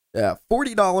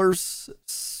 $40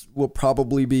 will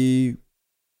probably be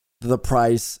the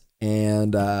price,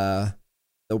 and they'll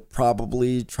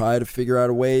probably try to figure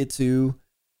out a way to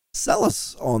sell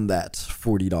us on that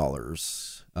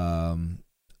 $40.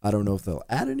 I don't know if they'll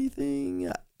add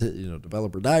anything,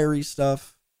 developer diary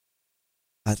stuff.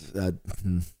 I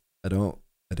don't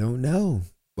know.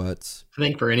 But I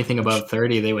think for anything above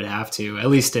 30, they would have to, at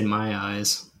least in my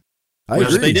eyes. I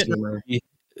agree.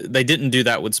 They didn't do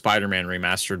that with Spider-Man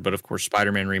Remastered, but of course,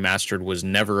 Spider-Man Remastered was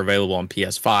never available on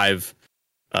PS5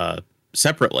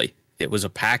 separately. It was a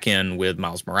pack-in with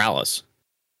Miles Morales.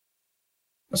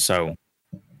 So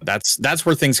that's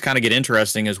where things kind of get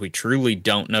interesting, as we truly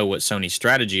don't know what Sony's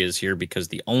strategy is here, because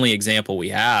the only example we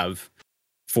have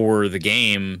for the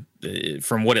game,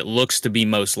 from what it looks to be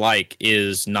most like,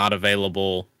 is not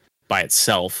available by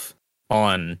itself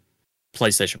on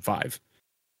PlayStation 5.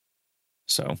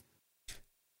 So,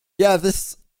 yeah,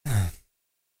 this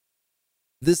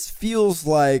feels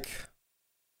like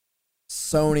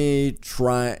Sony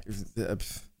trying.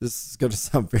 This is going to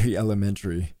sound very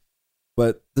elementary,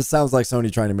 but this sounds like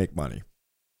Sony trying to make money.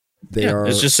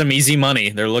 It's just some easy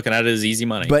money. They're looking at it as easy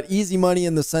money. But easy money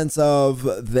in the sense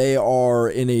of they are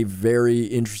in a very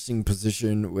interesting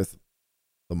position with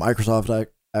the Microsoft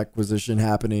acquisition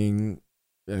happening,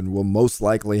 and will most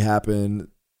likely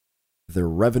happen. Their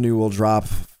revenue will drop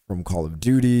from Call of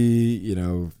Duty.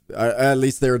 At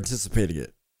least they're anticipating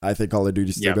it. I think Call of Duty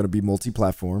is still going to be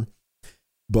multi-platform.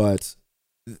 But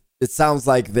it sounds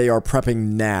like they are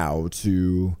prepping now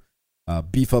to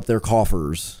beef up their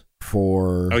coffers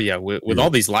for... Oh, yeah, with all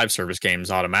these live service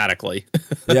games automatically.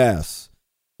 Yes.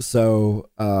 So,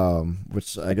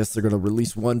 which I guess they're going to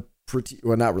release one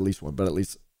not release one, but at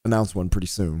least announce one pretty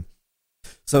soon.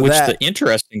 So the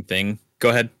interesting thing...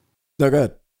 Go ahead. No, go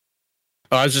ahead.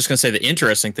 Oh, I was just going to say, the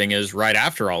interesting thing is, right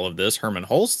after all of this, Herman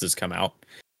Holst has come out,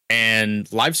 and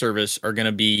live service are going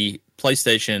to be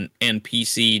PlayStation and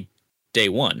PC day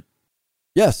one.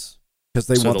 Yes. Because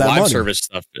they want that live money. Service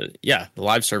stuff. The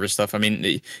live service stuff. I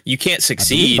mean, you can't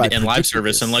succeed in live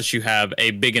service unless you have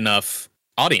a big enough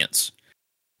audience.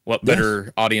 What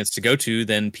better audience to go to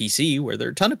than PC, where there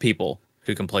are a ton of people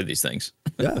who can play these things?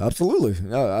 Yeah, absolutely.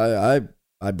 No,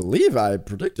 I believe I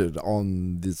predicted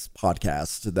on this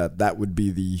podcast that would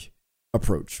be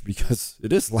approach because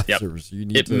it is live service. You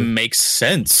need it makes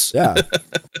sense. Yeah.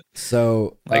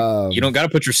 So like, you don't got to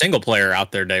put your single player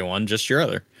out there day one, just your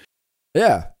other.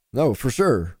 Yeah, no, for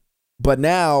sure. But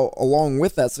now, along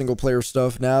with that single player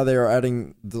stuff, now they are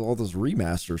adding all this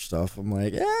remaster stuff. I'm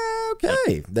like,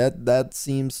 okay, that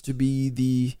seems to be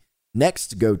the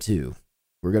next go-to.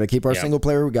 We're gonna keep our single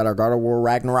player. We got our God of War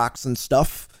Ragnaroks and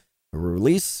stuff.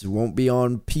 Release won't be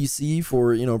on PC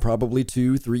for probably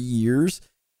 2-3 years,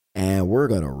 and we're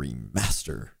gonna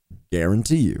remaster.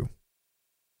 Guarantee you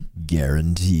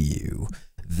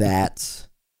that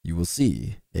you will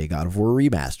see a God of War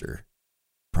remaster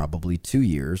probably 2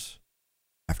 years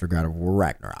after God of War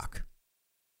Ragnarok.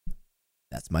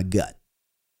 That's my gut.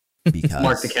 Because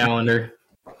mark the calendar.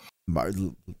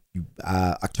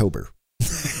 October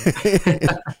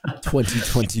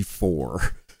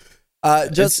 2024.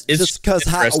 Just because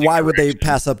why would they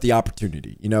pass up the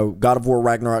opportunity? God of War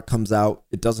Ragnarok comes out.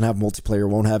 It doesn't have multiplayer,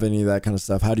 won't have any of that kind of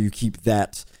stuff. How do you keep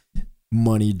that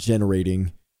money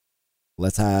generating?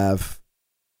 Let's have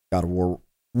God of War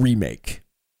remake.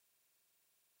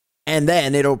 And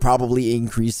then it'll probably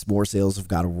increase more sales of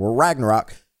God of War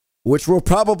Ragnarok, which will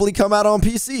probably come out on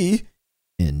PC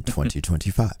in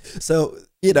 2025. So,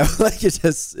 like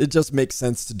it just makes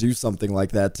sense to do something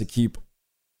like that to keep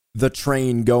the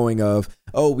train going of,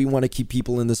 we want to keep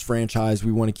people in this franchise.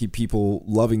 We want to keep people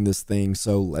loving this thing.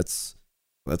 So let's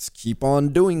keep on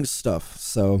doing stuff.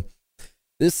 So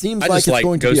this seems like it's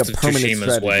going to be a permanent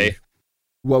strategy. Way.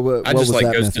 I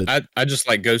just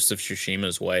like Ghost of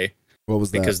Tsushima's way. What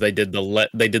was that? Because they did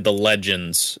the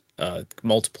Legends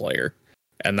multiplayer,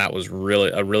 and that was really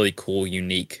a really cool,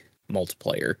 unique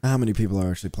multiplayer. How many people are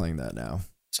actually playing that now?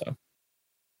 So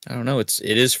I don't know. It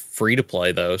is free to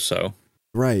play though, so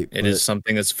right. It is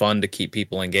something that's fun to keep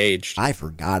people engaged. I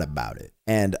forgot about it,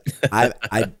 and I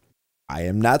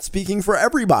am not speaking for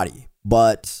everybody,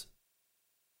 but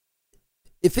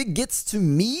if it gets to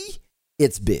me,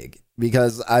 it's big.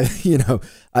 Because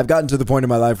I've gotten to the point in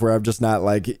my life where I'm just not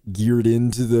like geared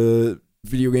into the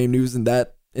video game news in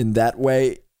that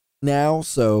way now.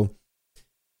 So,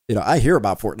 I hear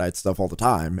about Fortnite stuff all the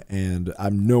time, and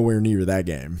I'm nowhere near that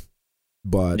game.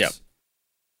 But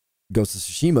Ghost of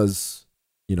Tsushima's,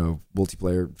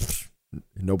 multiplayer,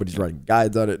 nobody's writing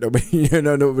guides on it.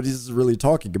 Nobody's really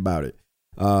talking about it.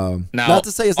 Now, not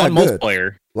to say it's not good.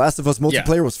 Multiplayer, Last of Us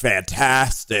multiplayer was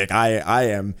fantastic.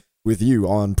 I am with you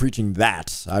on preaching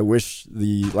that. I wish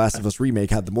the Last of Us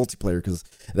remake had the multiplayer because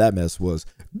that mess was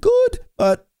good,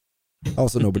 but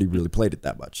also nobody really played it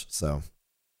that much. So,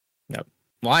 yep.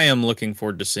 Well, I am looking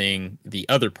forward to seeing the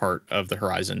other part of the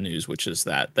Horizon news, which is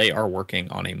that they are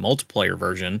working on a multiplayer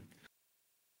version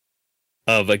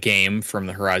of a game from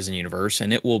the Horizon universe,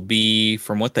 and it will be,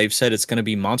 from what they've said, it's going to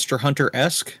be Monster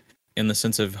Hunter-esque in the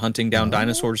sense of hunting down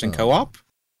dinosaurs in co-op,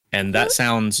 and that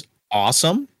sounds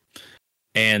awesome.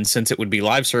 And since it would be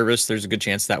live service, there's a good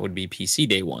chance that would be PC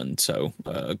day one. So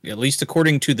at least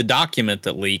according to the document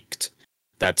that leaked,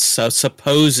 that's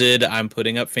supposed, I'm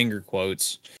putting up finger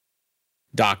quotes,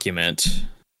 document,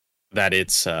 that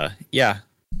it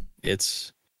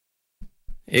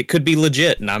could be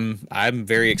legit. And I'm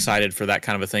very excited for that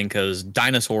kind of a thing because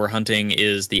dinosaur hunting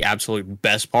is the absolute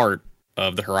best part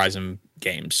of the Horizon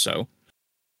games. So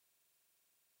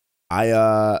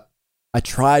I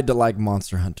tried to like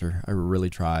Monster Hunter. I really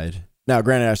tried. Now,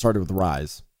 granted, I started with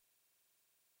Rise.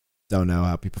 Don't know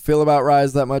how people feel about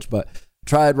Rise that much, but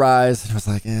tried Rise and I was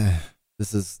like,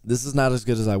 this is not as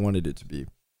good as I wanted it to be.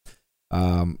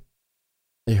 A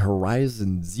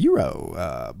Horizon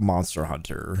Zero Monster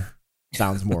Hunter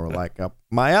sounds more like up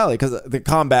my alley because the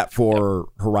combat for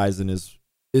Horizon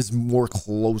is more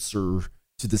closer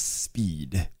to the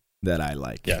speed that I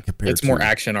like. Yeah, it's more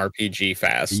action RPG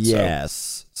fast.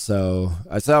 Yes. So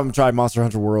I said I'm trying Monster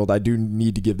Hunter World. I do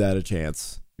need to give that a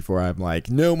chance before I'm like,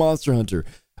 no Monster Hunter.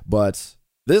 But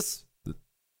this,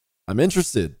 I'm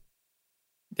interested.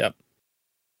 Yep.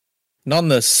 And on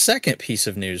the second piece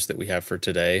of news that we have for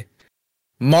today,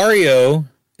 Mario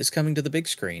is coming to the big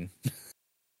screen.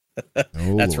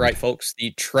 That's right, folks.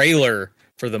 The trailer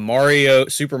for the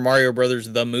Super Mario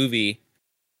Brothers, the movie,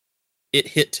 it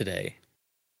hit today.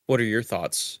 What are your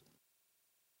thoughts?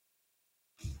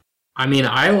 I mean,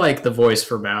 I like the voice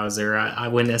for Bowser.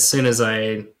 As soon as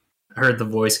I heard the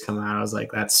voice come out, I was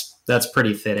like, that's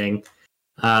pretty fitting.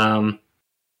 Mario,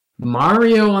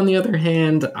 on the other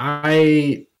hand,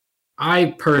 I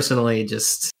personally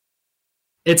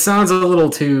it sounds a little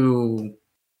too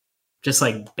just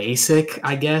like basic,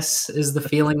 I guess, is the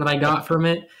feeling that I got from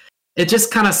it. It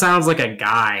just kind of sounds like a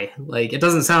guy. Like, it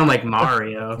doesn't sound like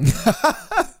Mario.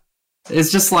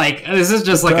 It's just like, this is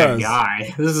just like a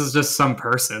guy. This is just some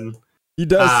person. He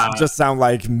does just sound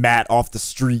like Matt off the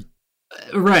street.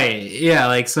 Right. Yeah,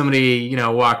 like somebody,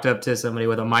 walked up to somebody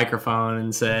with a microphone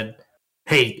and said,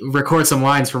 "Hey, record some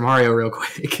lines for Mario real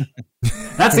quick."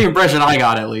 That's the impression I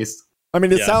got, at least. I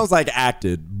mean, it sounds like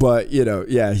acted, but,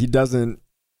 he doesn't.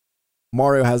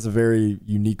 Mario has a very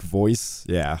unique voice.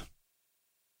 Yeah.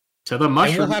 To the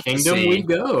Mushroom Kingdom we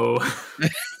go.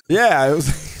 Yeah. It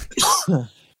was.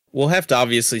 We'll have to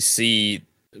obviously see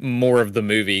more of the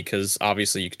movie, because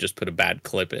obviously you could just put a bad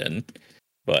clip in.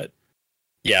 But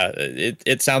yeah,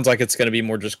 it sounds like it's going to be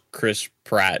more just Chris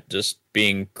Pratt just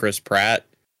being Chris Pratt,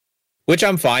 which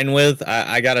I'm fine with.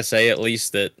 I got to say, at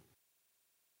least, that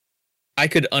I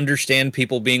could understand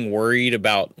people being worried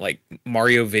about like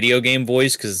Mario video game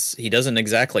voice, because he doesn't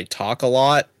exactly talk a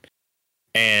lot,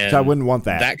 and I wouldn't want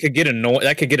that. That could get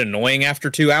annoying after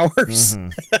 2 hours. Mm-hmm.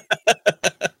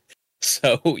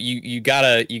 So you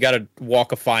gotta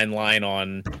walk a fine line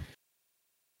on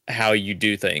how you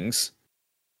do things.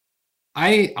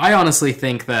 I honestly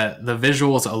think that the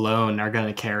visuals alone are going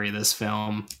to carry this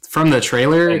film. From the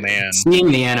trailer,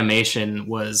 seeing the animation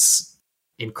was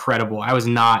incredible. I was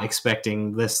not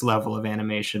expecting this level of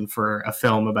animation for a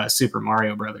film about Super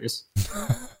Mario Brothers.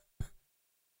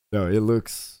 No, it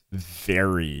looks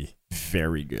very,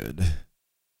 very good.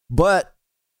 But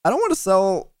I don't want to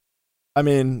sell. I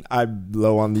mean, I'm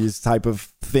low on these type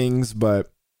of things,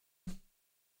 but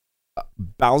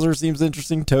Bowser seems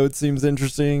interesting. Toad seems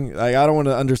interesting. Like, I don't want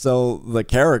to undersell the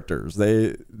characters.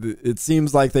 It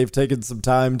seems like they've taken some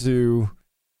time to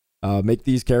make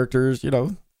these characters,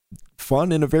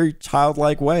 fun in a very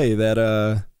childlike way that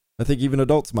I think even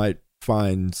adults might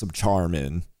find some charm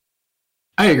in.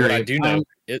 I agree. What I do know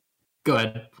go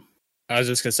ahead. I was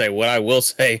just gonna say, what I will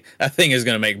say, that thing is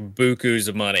gonna make bukus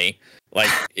of money. Like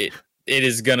it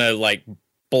is gonna like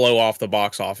blow off the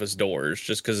box office doors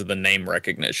just because of the name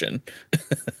recognition.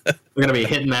 We're gonna be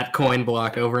hitting that coin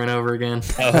block over and over again.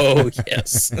 Oh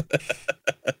yes.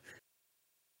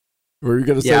 Were you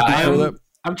gonna say before that?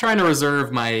 I'm trying to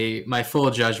reserve my full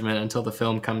judgment until the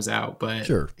film comes out, but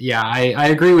sure. Yeah, I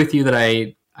agree with you that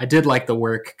I did like the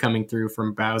work coming through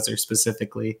from Bowser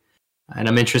specifically, and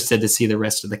I'm interested to see the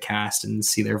rest of the cast and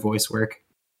see their voice work.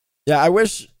 Yeah, I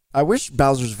wish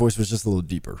Bowser's voice was just a little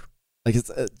deeper. Like,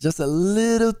 it's just a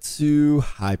little too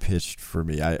high pitched for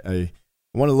me. I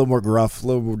want a little more gruff, a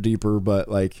little more deeper, but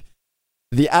like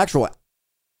the actual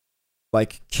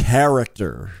like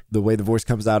character, the way the voice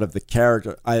comes out of the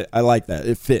character, I like that.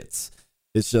 It fits.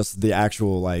 It's just the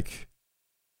actual like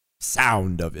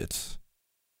sound of it.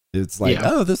 It's like,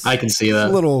 this I can see that.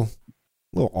 A little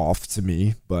off to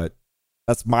me, but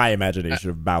that's my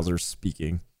imagination of Bowser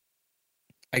speaking.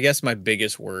 I guess my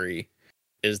biggest worry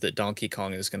is that Donkey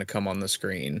Kong is going to come on the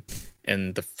screen,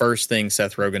 and the first thing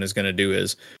Seth Rogen is going to do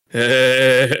is,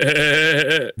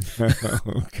 oh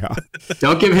God!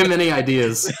 Don't give him any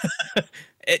ideas.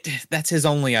 That's his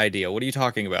only idea. What are you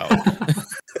talking about?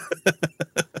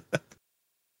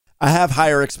 I have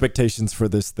higher expectations for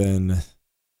this than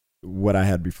what I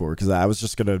had before, because I was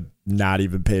just going to not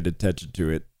even pay attention to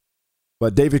it.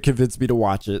 But David convinced me to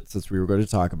watch it since we were going to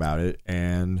talk about it,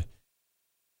 and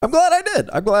I'm glad I did.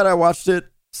 I'm glad I watched it.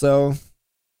 So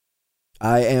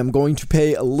I am going to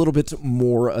pay a little bit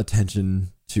more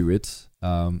attention to it.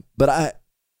 But I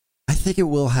think it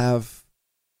will have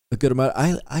a good amount.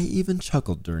 I even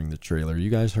chuckled during the trailer. You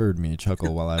guys heard me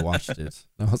chuckle while I watched it.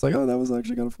 I was like, oh, that was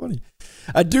actually kind of funny.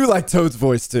 I do like Toad's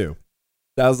voice too.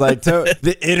 I was like, Toad,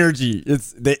 the energy.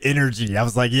 It's the energy. I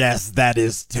was like, yes, that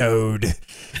is Toad.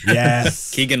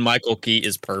 Yes. Keegan-Michael Key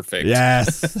is perfect.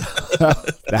 Yes.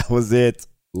 That was it.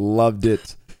 Loved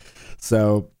it.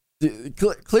 So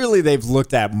clearly they've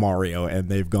looked at Mario and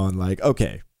they've gone like,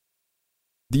 okay,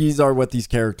 these are what these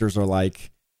characters are like.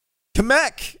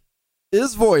 Kamek,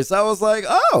 his voice, I was like,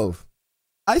 oh,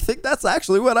 I think that's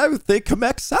actually what I would think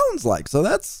Kamek sounds like. So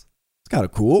it's kind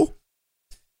of cool.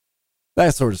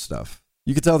 That sort of stuff.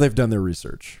 You can tell they've done their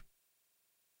research.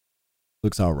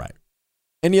 Looks all right.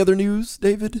 Any other news,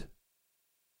 David?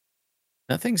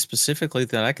 Nothing specifically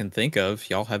that I can think of.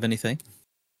 Y'all have anything?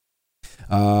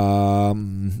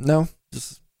 No,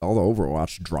 just all the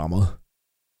Overwatch drama.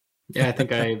 Yeah, I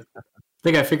think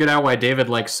I figured out why David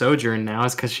likes Sojourn now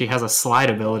is because she has a slide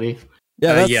ability.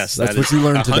 Yeah, yes, that's what you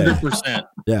learned today. 100%.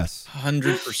 Yes,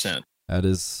 100%. That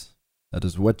is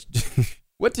what.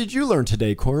 What did you learn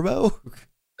today, Corbo?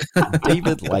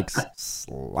 David likes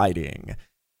sliding,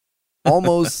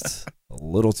 almost a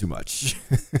little too much.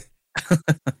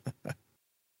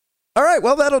 All right,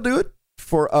 well, that'll do it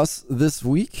for us this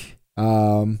week.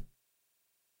 You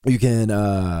can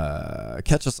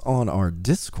catch us on our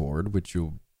Discord, which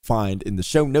you'll find in the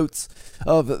show notes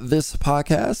of this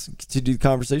podcast. Continue the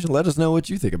conversation. Let us know what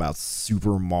you think about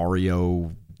Super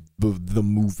Mario, the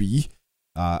movie.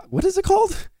 What is it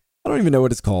called? I don't even know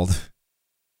what it's called.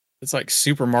 It's like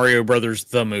Super Mario Brothers,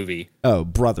 the movie. Oh,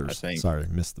 Brothers. Sorry,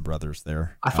 missed the Brothers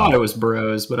there. I thought it was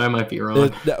Bros, but I might be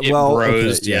wrong.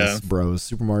 Bros, yes, Bros.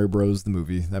 Super Mario Bros, the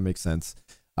movie. That makes sense.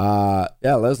 Let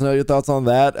us know your thoughts on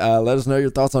that. Let us know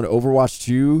your thoughts on Overwatch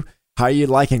 2. How you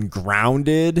liking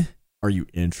Grounded? Are you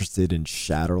interested in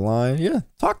Shatterline? Yeah,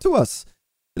 talk to us.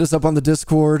 Hit us up on the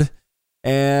Discord.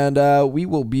 And we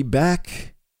will be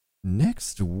back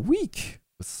next week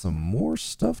with some more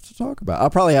stuff to talk about. I'll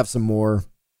probably have some more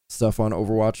stuff on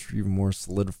Overwatch, even more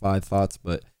solidified thoughts,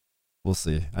 but we'll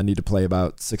see. I need to play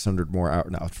about 600 more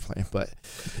hours. No, I'm just playing, but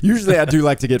usually I do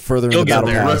like to get further in the battle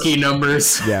pass. Rookie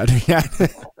numbers. Yeah.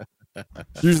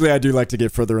 Usually I do like to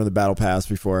get further in the battle pass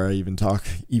before I even talk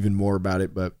even more about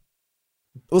it, but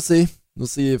we'll see. We'll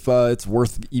see if it's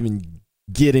worth even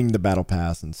getting the battle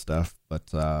pass and stuff. But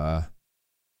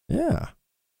yeah.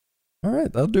 All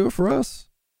right, that'll do it for us.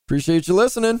 Appreciate you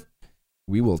listening.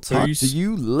 We will talk to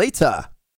you later.